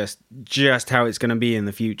that's just how it's going to be in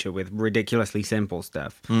the future with ridiculously simple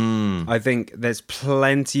stuff. I think there's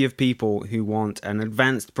plenty of people who want an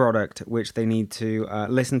advanced product which they need to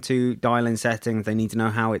listen to, dial in settings, they need to know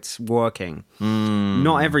how it's working.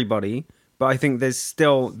 Not everybody. But I think there's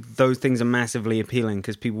still, those things are massively appealing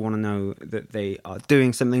because people want to know that they are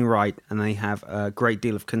doing something right and they have a great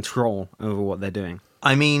deal of control over what they're doing.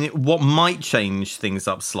 I mean, what might change things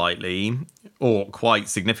up slightly, or quite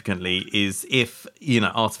significantly, is if, you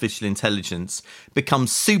know, artificial intelligence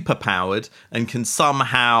becomes super powered and can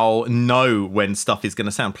somehow know when stuff is going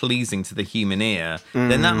to sound pleasing to the human ear,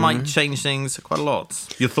 then that might change things quite a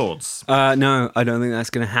lot. Your thoughts? No, I don't think that's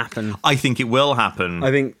going to happen. I think it will happen. I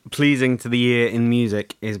think pleasing to the ear in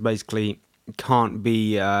music is basically can't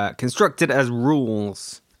be constructed as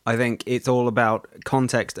rules. I think it's all about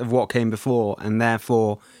context of what came before, and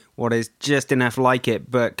therefore what is just enough like it,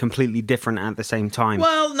 but completely different at the same time.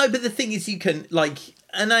 Well, no, but the thing is, you can, like,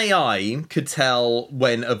 an AI could tell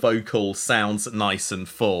when a vocal sounds nice and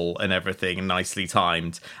full and everything and nicely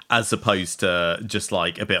timed, as opposed to just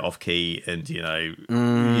like a bit off key and, you know,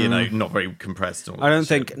 not very compressed. I don't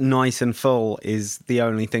think nice and full is the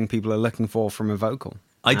only thing people are looking for from a vocal.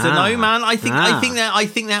 I don't know, man. I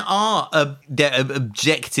think there are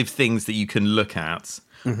objective things that you can look at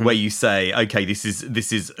where you say, okay, this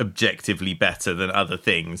is objectively better than other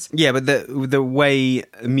things. Yeah, but the way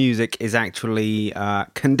music is actually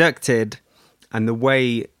conducted and the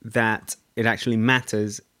way that it actually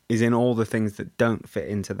matters is in all the things that don't fit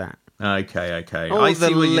into that. Okay. All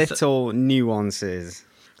the little nuances.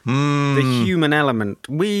 The human element.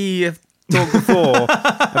 We have talked before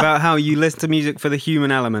about how you listen to music for the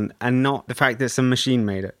human element and not the fact that some machine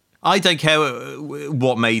made it. I don't care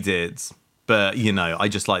what made it, but, you know, I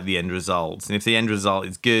just like the end result. And if the end result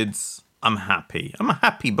is good, I'm happy. I'm a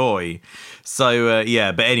happy boy. So,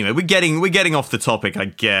 yeah, but anyway, we're getting off the topic, I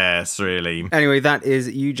guess, really. Anyway, that is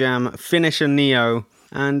UJAM Finisher Neo,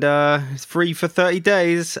 and it's free for 30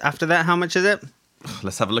 days. After that, how much is it?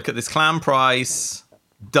 Let's have a look at this clam price.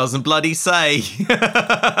 Doesn't bloody say.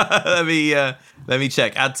 Let me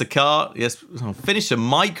check. Add to cart. Yes. Finisher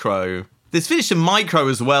Micro. There's Finisher Micro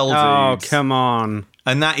as well, dude. Oh, come on.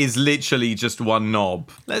 And that is literally just one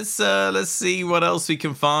knob. Let's see what else we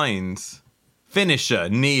can find. Finisher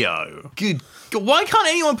Neo. Good. Why can't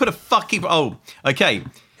anyone put a fucking... Oh, okay.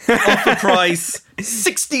 Offer price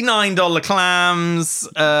 $69 clams.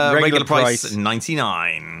 Regular price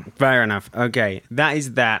 $99. Fair enough. Okay, that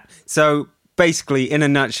is that. So basically, in a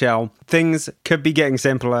nutshell, things could be getting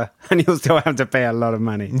simpler and you'll still have to pay a lot of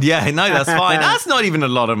money. Yeah, no, that's fine. That's not even a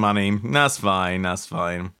lot of money. That's fine.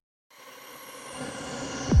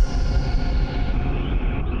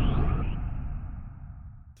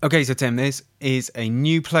 Okay, so Tim, this is a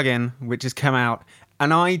new plugin which has come out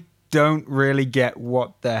and I don't really get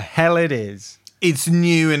what the hell it is. It's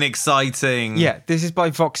new and exciting. Yeah, this is by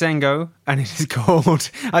Voxengo, and it is called...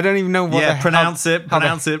 I don't even know what... Yeah, pronounce it. How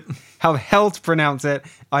the hell to pronounce it.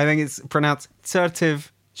 I think it's pronounced Certiv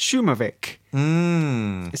Shumavik.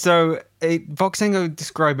 So Voxengo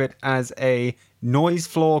describe it as a noise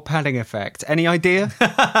floor padding effect. Any idea?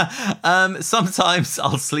 Sometimes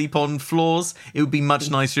I'll sleep on floors. It would be much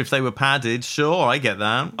nicer if they were padded. Sure, I get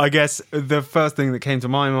that. I guess the first thing that came to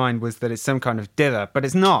my mind was that it's some kind of dither, but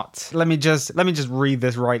it's not. Let me just read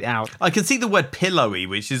this right out. I can see the word pillowy,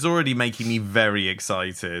 which is already making me very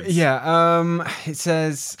excited. Yeah, it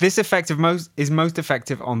says this effect is most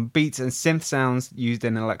effective on beats and synth sounds used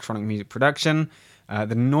in electronic music production.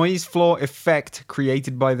 The noise floor effect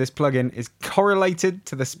created by this plugin is correlated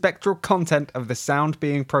to the spectral content of the sound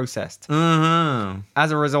being processed. Mm-hmm.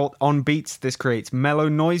 As a result, on beats, this creates mellow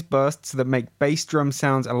noise bursts that make bass drum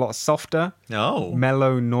sounds a lot softer. Oh.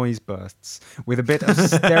 Mellow noise bursts with a bit of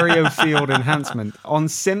stereo field enhancement. On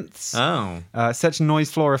synths, such noise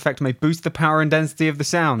floor effect may boost the power and density of the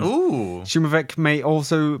sound. Ooh. Shumavik may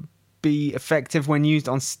also be effective when used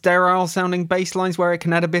on sterile sounding bass lines where it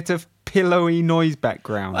can add a bit of pillowy noise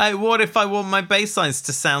background. Hey, what if I want my bass lines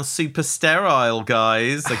to sound super sterile,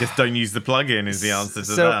 guys? I guess don't use the plugin is the answer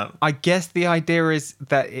to that. I guess the idea is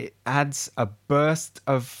that it adds a burst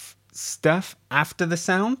of stuff after the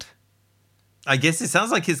sound. I guess it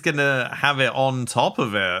sounds like it's going to have it on top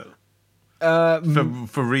of it.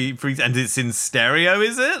 And it's in stereo,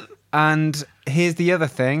 is it? And here's the other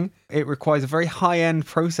thing. It requires a very high-end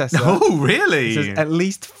processor. Oh, really? It says at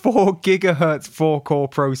least 4 gigahertz 4-core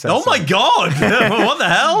processor. Oh, my God. What the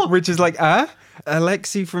hell? Which is like,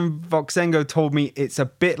 Alexi from Voxengo told me it's a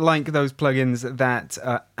bit like those plugins that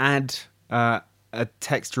add a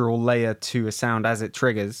textural layer to a sound as it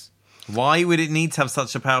triggers. Why would it need to have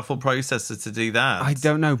such a powerful processor to do that? I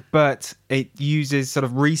don't know, but it uses sort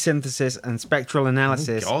of resynthesis and spectral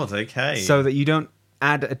analysis. Oh, God, okay. So that you don't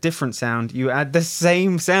add a different sound, you add the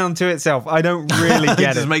same sound to itself. I don't really get it.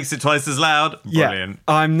 It just makes it twice as loud. Brilliant.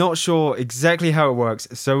 Yeah, I'm not sure exactly how it works,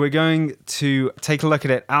 so we're going to take a look at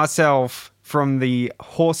it ourselves from the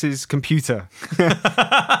horse's computer.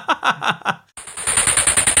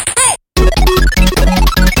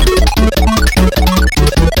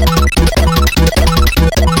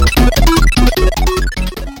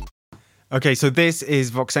 Okay, so this is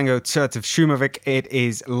Voxengo Tsurt of Shumavik. It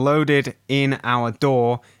is loaded in our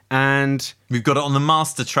DAW, and we've got it on the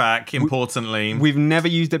master track, importantly. We've never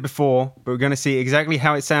used it before, but we're going to see exactly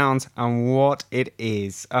how it sounds and what it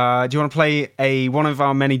is. Do you want to play one of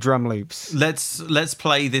our many drum loops? Let's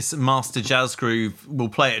play this master jazz groove. We'll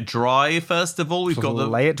play it dry, first of all.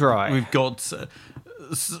 Lay it dry. We've got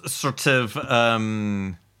sort of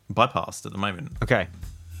bypassed at the moment. Okay.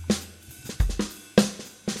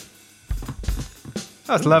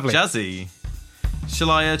 That's lovely. Jazzy.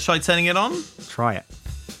 Shall I try turning it on? Try it.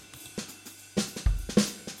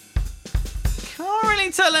 Can't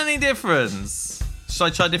really tell any difference. Should I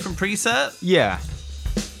try a different preset? Yeah.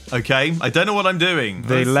 Okay, I don't know what I'm doing.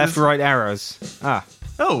 The left-right arrows. Oh,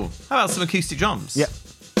 how about some acoustic drums? Yep.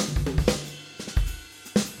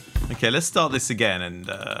 Okay, let's start this again and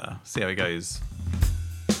see how it goes.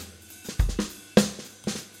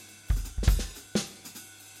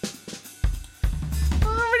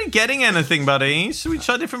 Getting anything, buddy? Should we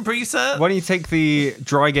try a different preset? Why don't you take the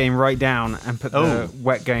dry gain right down and put the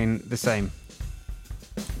wet gain the same?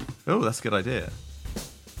 Oh, that's a good idea.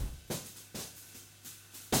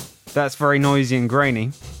 That's very noisy and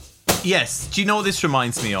grainy. Yes. Do you know what this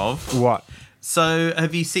reminds me of? What? So,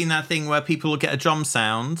 have you seen that thing where people will get a drum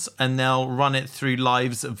sound and they'll run it through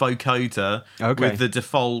Live's vocoder with the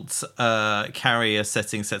default carrier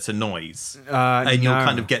setting set to noise? And you'll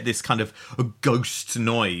kind of get this kind of a ghost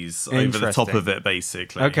noise over the top of it,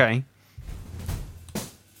 basically. Okay.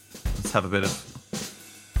 Let's have a bit of...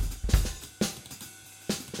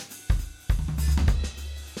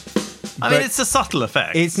 I mean, it's a subtle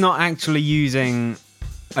effect. It's not actually using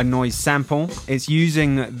a noise sample. It's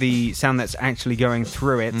using the sound that's actually going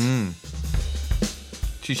through it.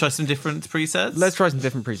 Should we try some different presets? Let's try some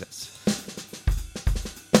different presets.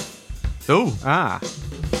 Oh.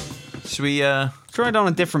 Should we try it on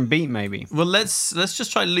a different beat, maybe? Well, let's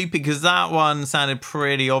just try looping, because that one sounded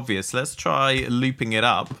pretty obvious. Let's try looping it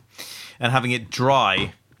up and having it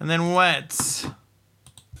dry and then wet.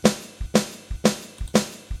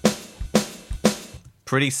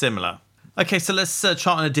 Pretty similar. Okay, so let's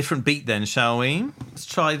try on a different beat then, shall we? Let's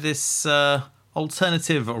try this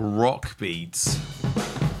alternative rock beat.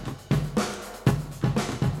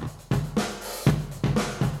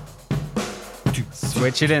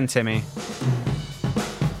 Switch it in, Timmy.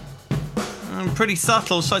 Pretty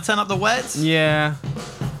subtle. Shall I turn up the wet? Yeah.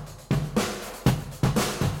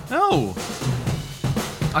 Oh.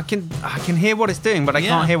 I can hear what it's doing, but I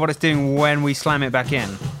can't hear what it's doing when we slam it back in.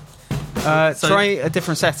 Try a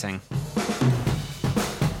different setting.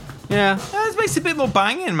 Yeah. It makes it a bit more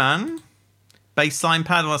banging, man. bassline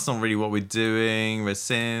pad. Well, that's not really what we're doing. We're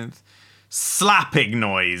synth. Slapping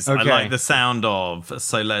noise. Okay. I like the sound of.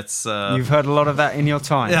 So let's... You've heard a lot of that in your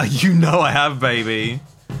time. Yeah, you know I have, baby.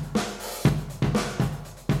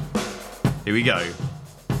 Here we go.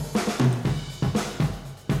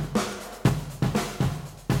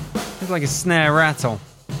 It's like a snare rattle.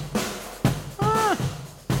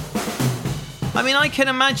 I mean, I can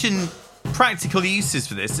imagine practical uses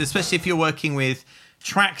for this, especially if you're working with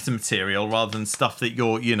tracked material rather than stuff that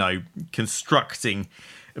you're, constructing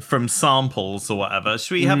from samples or whatever.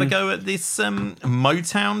 Should we have a go at this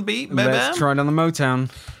Motown beat, baby? Let's try it on the Motown.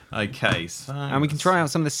 Okay. So... And we can try out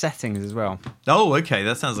some of the settings as well. Oh, okay.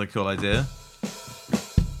 That sounds like a cool idea.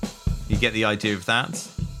 You get the idea of that?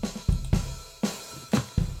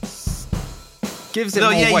 Gives it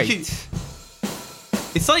more weight.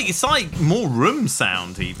 It's like more room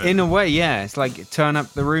sound, even. In a way, yeah. It's like turn up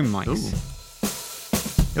the room mics.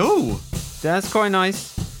 Ooh. That's quite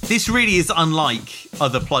nice. This really is unlike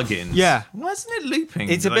other plugins. Yeah. Why isn't it looping?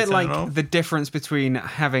 It's a bit like the difference between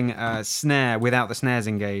having a snare without the snares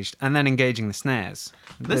engaged and then engaging the snares.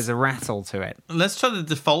 There's a rattle to it. Let's try the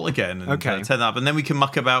default again and turn that up. And then we can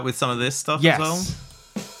muck about with some of this stuff as well.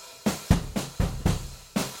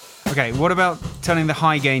 Okay, what about turning the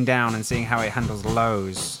high gain down and seeing how it handles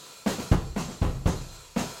lows?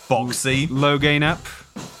 Boxy. Low gain up.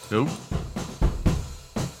 Ooh.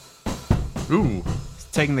 Ooh. It's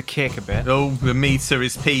taking the kick a bit. Oh, the meter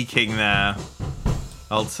is peaking there.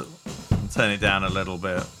 I'll turn it down a little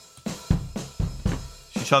bit.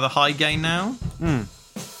 Should we try the high gain now?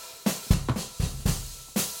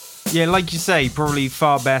 Yeah, like you say, probably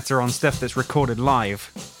far better on stuff that's recorded live,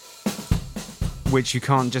 which you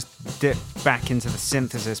can't just dip back into the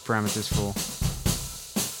synthesis parameters for.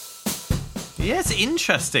 Yeah, it's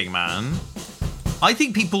interesting, man. I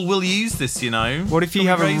think people will use this, What if you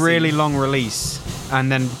have a really long release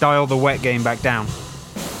and then dial the wet gain back down?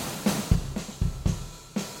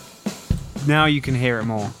 Now you can hear it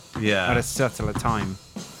more. Yeah. At a subtler time.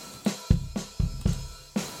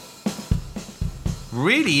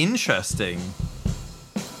 Really interesting.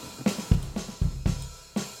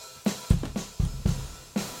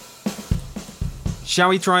 Shall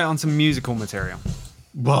we try it on some musical material?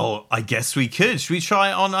 Well, I guess we could. Should we try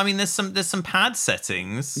it on? I mean, there's some pad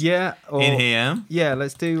settings. Yeah. In here. Yeah,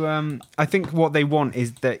 let's do. I think what they want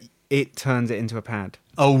is that it turns it into a pad.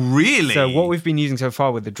 Oh, really? So what we've been using so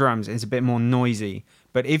far with the drums is a bit more noisy.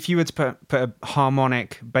 But if you were to put a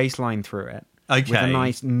harmonic bass line through it, with a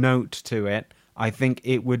nice note to it, I think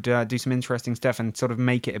it would do some interesting stuff and sort of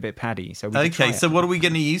make it a bit paddy. So so what are we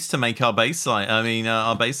going to use to make our bass line? I mean,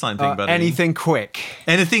 our bass line thing, buddy. Anything quick.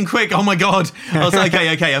 Anything quick. Oh my god. I was like,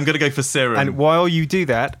 okay. I'm going to go for Serum. And while you do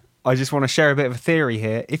that, I just want to share a bit of a theory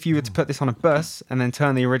here. If you were to put this on a bus and then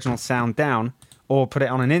turn the original sound down, or put it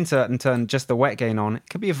on an insert and turn just the wet gain on, it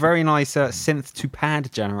could be a very nice synth to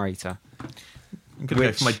pad generator. I'm going to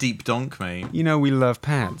go for my deep donk, mate. You know we love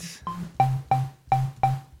pads.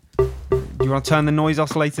 Do you want to turn the noise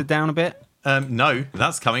oscillator down a bit? No,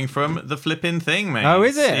 that's coming from the flipping thing, mate. Oh,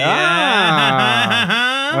 is it? Yeah.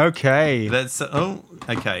 Ah, okay.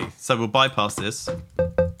 Okay. So we'll bypass this.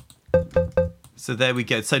 So there we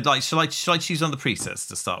go. So shall I choose on the presets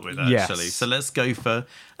to start with, actually? Yes. So let's go for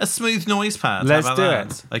a smooth noise pad. Let's How about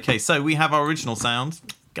that? Okay, so we have our original sound.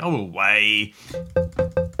 Go away.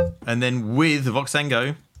 And then with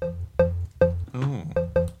Voxengo. Ooh.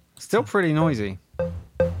 Still pretty noisy.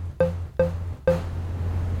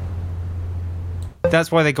 That's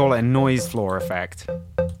why they call it a noise floor effect.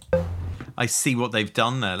 I see what they've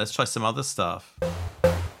done there. Let's try some other stuff.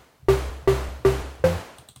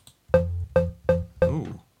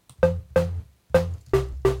 Ooh.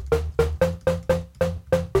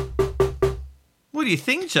 What do you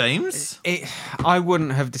think, James? I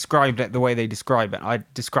wouldn't have described it the way they describe it.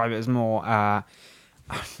 I'd describe it as more, I'd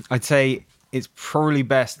say it's probably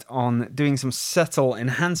best on doing some subtle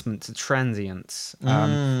enhancement to transients.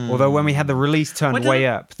 Although when we had the release turned way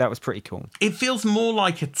up, that was pretty cool. It feels more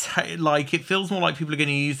like it feels more like people are going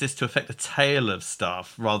to use this to affect the tail of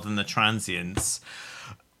stuff rather than the transients.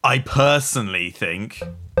 I personally think.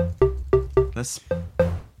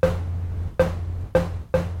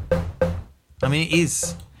 I mean, it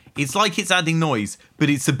is. It's like it's adding noise, but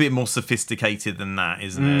it's a bit more sophisticated than that,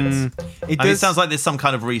 isn't it? It sounds like there's some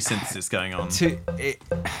kind of resynthesis going on.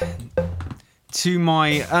 To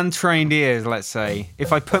my untrained ears, let's say,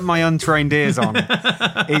 if I put my untrained ears on,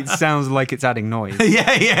 it sounds like it's adding noise.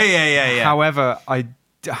 Yeah. However,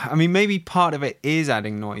 I mean, maybe part of it is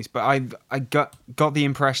adding noise, but I got the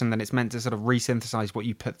impression that it's meant to sort of resynthesize what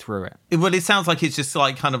you put through it. Well, it sounds like it's just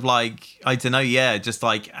like kind of like, I don't know, yeah, just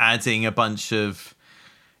like adding a bunch of,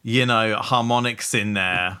 you know, harmonics in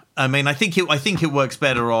there. I mean, I think it works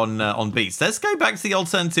better on beats. Let's go back to the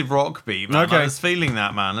alternative rock beat, man. Okay. I was feeling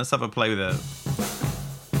that, man. Let's have a play with it.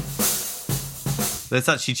 Let's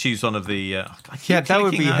actually choose one of the. Yeah, that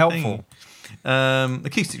would be helpful.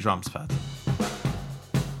 Acoustic drums pad.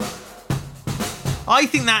 I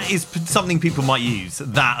think that is something people might use,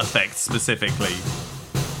 that effect specifically.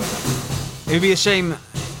 It would be a shame.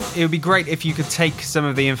 It would be great if you could take some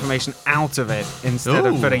of the information out of it instead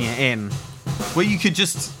of putting it in. Well, you could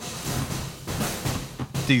just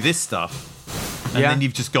do this stuff, and then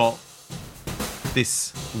you've just got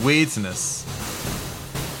this weirdness.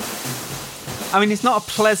 I mean, it's not a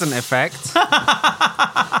pleasant effect.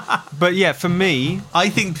 But yeah, for me, I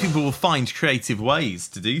think people will find creative ways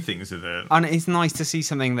to do things with it. And it's nice to see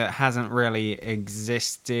something that hasn't really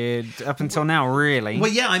existed up until now, really. Well,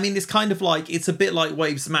 yeah, I mean, it's kind of like, it's a bit like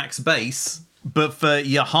Waves Max Bass, but for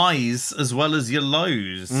your highs as well as your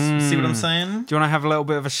lows. See what I'm saying? Do you want to have a little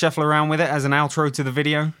bit of a shuffle around with it as an outro to the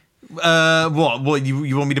video? What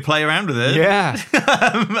you want me to play around with it? Yeah.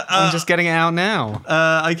 I'm just getting it out now.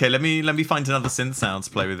 Okay, let me find another synth sound to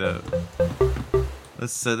play with it.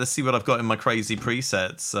 Let's see what I've got in my crazy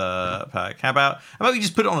presets pack. How about we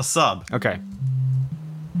just put it on a sub? Okay.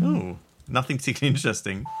 Ooh, nothing particularly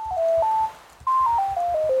interesting.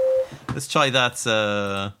 Let's try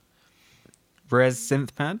that. Res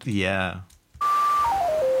synth pad? Yeah.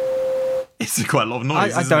 It's quite a lot of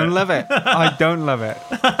noise. I don't love it. I don't love it.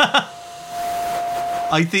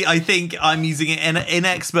 I think I'm using it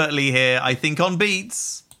inexpertly here. I think on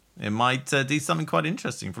beats, it might do something quite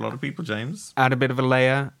interesting for a lot of people, James. Add a bit of a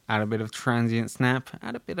layer, add a bit of transient snap,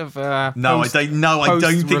 add a bit of I don't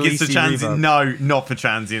think it's a transient. Reverb. No, not for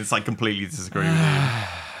transients. I completely disagree with you.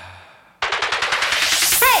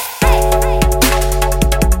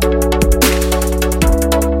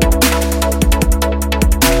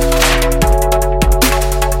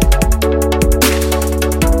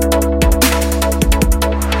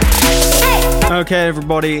 Okay,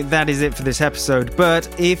 everybody, that is it for this episode.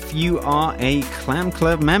 But if you are a Clam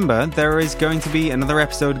Club member, there is going to be another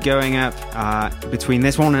episode going up between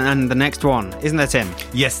this one and the next one. Isn't there, Tim?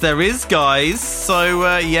 Yes, there is, guys.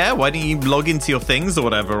 So, yeah, why don't you log into your things or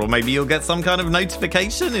whatever? Or maybe you'll get some kind of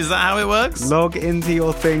notification. Is that how it works? Log into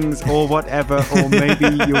your things or whatever. Or maybe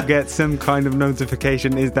you'll get some kind of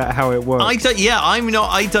notification. Is that how it works?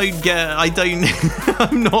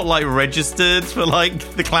 I'm not, like, registered for, like,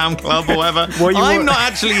 the Clam Club or whatever. I'm not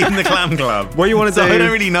actually in the Clam Club. What you want to do? I don't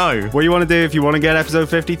really know. What you want to do if you want to get episode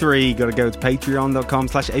 53, you got to go to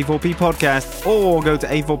patreon.com/A4P podcast or go to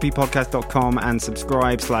a4ppodcast.com and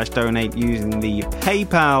subscribe/donate using the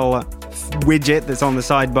PayPal widget that's on the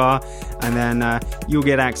sidebar, and then you'll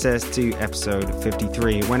get access to episode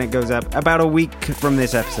 53 when it goes up about a week from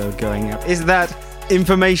this episode going up. Is that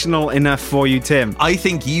informational enough for you, Tim? I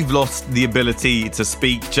think you've lost the ability to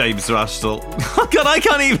speak, James Rushall. God, I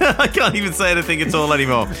can't even say anything at all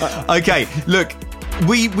anymore. Okay, look,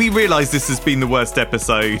 we realise this has been the worst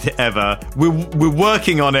episode ever. We're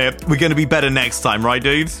working on it. We're going to be better next time, right,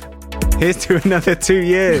 dudes? Here's to another 2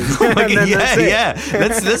 years. Yeah.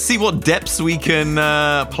 Let's see what depths we can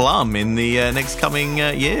plumb in the next coming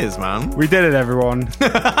years, man. We did it, everyone.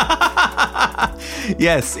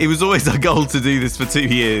 Yes, it was always our goal to do this for 2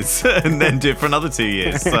 years and then do it for another 2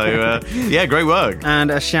 years. So, yeah, great work.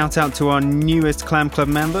 And a shout out to our newest Clam Club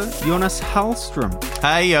member, Jonas Hallström.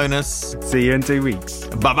 Hey, Jonas. See you in 2 weeks.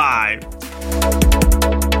 Bye-bye.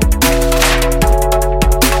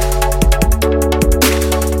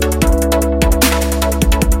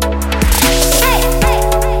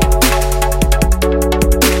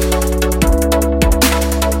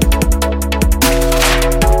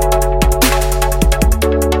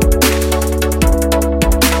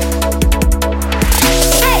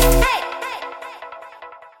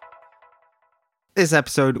 This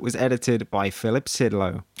episode was edited by Philip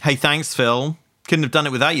Sidlow. Hey, thanks, Phil. Couldn't have done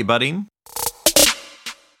it without you, buddy.